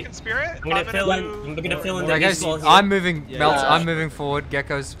 Gecko. Gecko can spirit. I'm gonna fill in. move- I'm gonna fill in the Gecko's, east wall here. I'm moving. Yeah. Melts. I'm moving forward.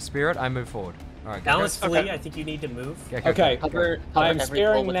 Gecko's spirit. I move forward. All right. Balance Gecko. Flea, Okay. I think you need to move. Gecko, Okay. go. Cover I'm every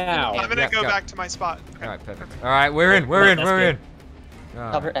spearing hole within now. the I'm game. gonna Yeah, go go. back to my spot. Okay. All right, perfect. All right, we're in. We're in. That's We're good. in.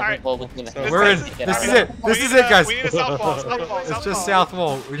 Cover every Alright. hole within the game. We're in. Get This out. is it. This is it, guys. We need a south wall. South wall. It's South just wall. south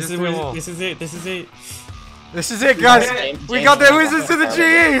wall. We This just is, do a wall. this is it. This is it. This is it, guys. James, We James, got the James, wizards to the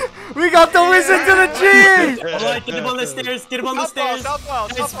James. GE. We got the wizards to the GE. Alright, get him on the stairs. Get him on the South wall. stairs. South wall.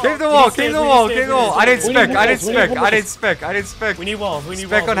 South wall. Keep the wall. Keep the wall. Keep the wall. I didn't We spec. need I didn't walls, we need spec. I walls. didn't spec. I didn't spec. We need walls. We need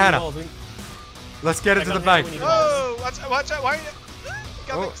Spec walls. on we need Hannah. walls. Let's get it to Spec the on Hannah, bank. we need walls. Whoa! Watch out! Why?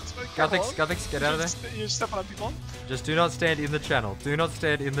 Oh, Gothics, get out of there. You're stepping on people. Just do not stand in the channel. Do not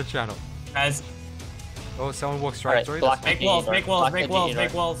stand in the channel. Guys, Oh, someone walks Alright, right through. block make the walls. door. Make walls. Block Make the walls. GE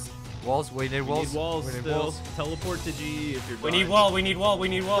Make door. walls. Walls. We need We walls. need walls We need still. walls. Teleport to G if you're We need dying. wall. We need wall. We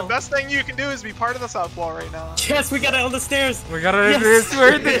need The wall. best thing you can do is be part of the south wall right now. Yes, we got it on the stairs. We got it. Yes.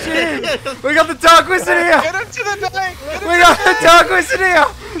 We're in the gym. We got the dark wizard here. Get him to the bank. Get him We to got the the dark wizard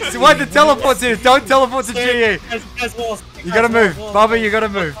here. So why the teleport's here? Don't teleport to GE. Guys, walls. You gotta move, Bubba. You gotta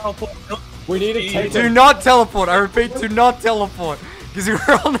move. We need to take Do them. not teleport. I repeat, do not teleport. Because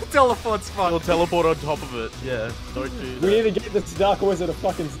we're on the teleport spot. We'll teleport on top of it, yeah. Don't do that. We need to get this dark wizard a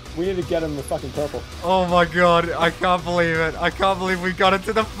fucking. We need to get him the fucking purple. Oh my god, I can't believe it. I can't believe we got it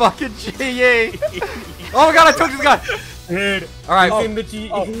to the fucking GE. Oh my god, I took this guy. Dude, Alright, he's in the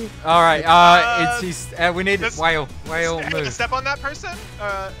GE. alright, we need This- whale move. Step on that person.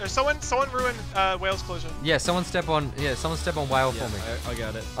 Or someone ruined Whale's collision. Yeah, someone step on whale for me. I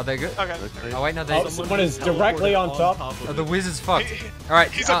got it. Are they good? Okay. Oh wait, no, they. Oh, someone is directly on top. Oh, the wizard's fucked.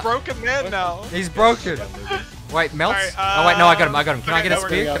 Alright, He's a broken man now. he's broken. Wait, melts? Alright, Oh wait, no, I got him. Can I okay, get a no, we're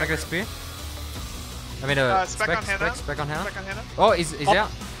spear? good. Can I get a spear? I mean, Spec on Hannah. spec on Hannah. Spec on Hannah. Oh, he's out.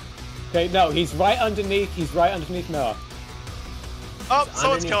 Okay, no, he's right underneath. He's right underneath Noah. Oh,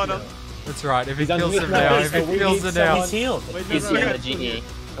 someone's killing him. That's right. If he He's kills him underneath now, Noah, if so he we kills need him now. He's healed. He's in the GE.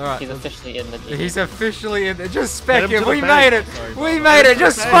 Alright. He's officially in the GE. He's officially in. Just spec Get him him. to We the made bank. it. We made it.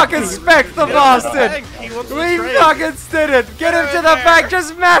 Just fucking spec the bastard. We fucking did it. Get him to the bank.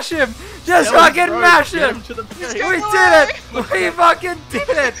 Just mash him. Just fucking mash him. We did it. We fucking did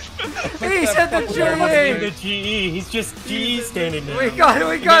it. He's at the In the GE. GE. He's just GE standing there. We got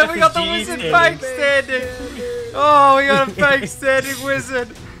the wizard bank standing. Oh, we got a bank standing wizard.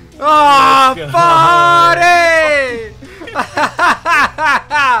 Oh, party!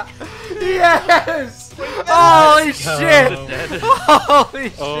 Yes! Holy shit! Holy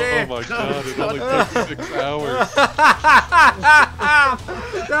shit! Oh my god, it only took 6 hours.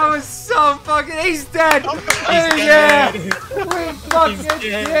 That was so fucking. He's dead! Yeah! We fucking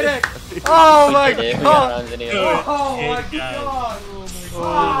did it! Oh my god! Oh my god!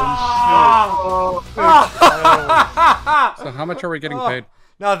 So how much are we getting paid?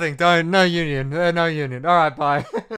 Nothing. No union. No union. All right, bye.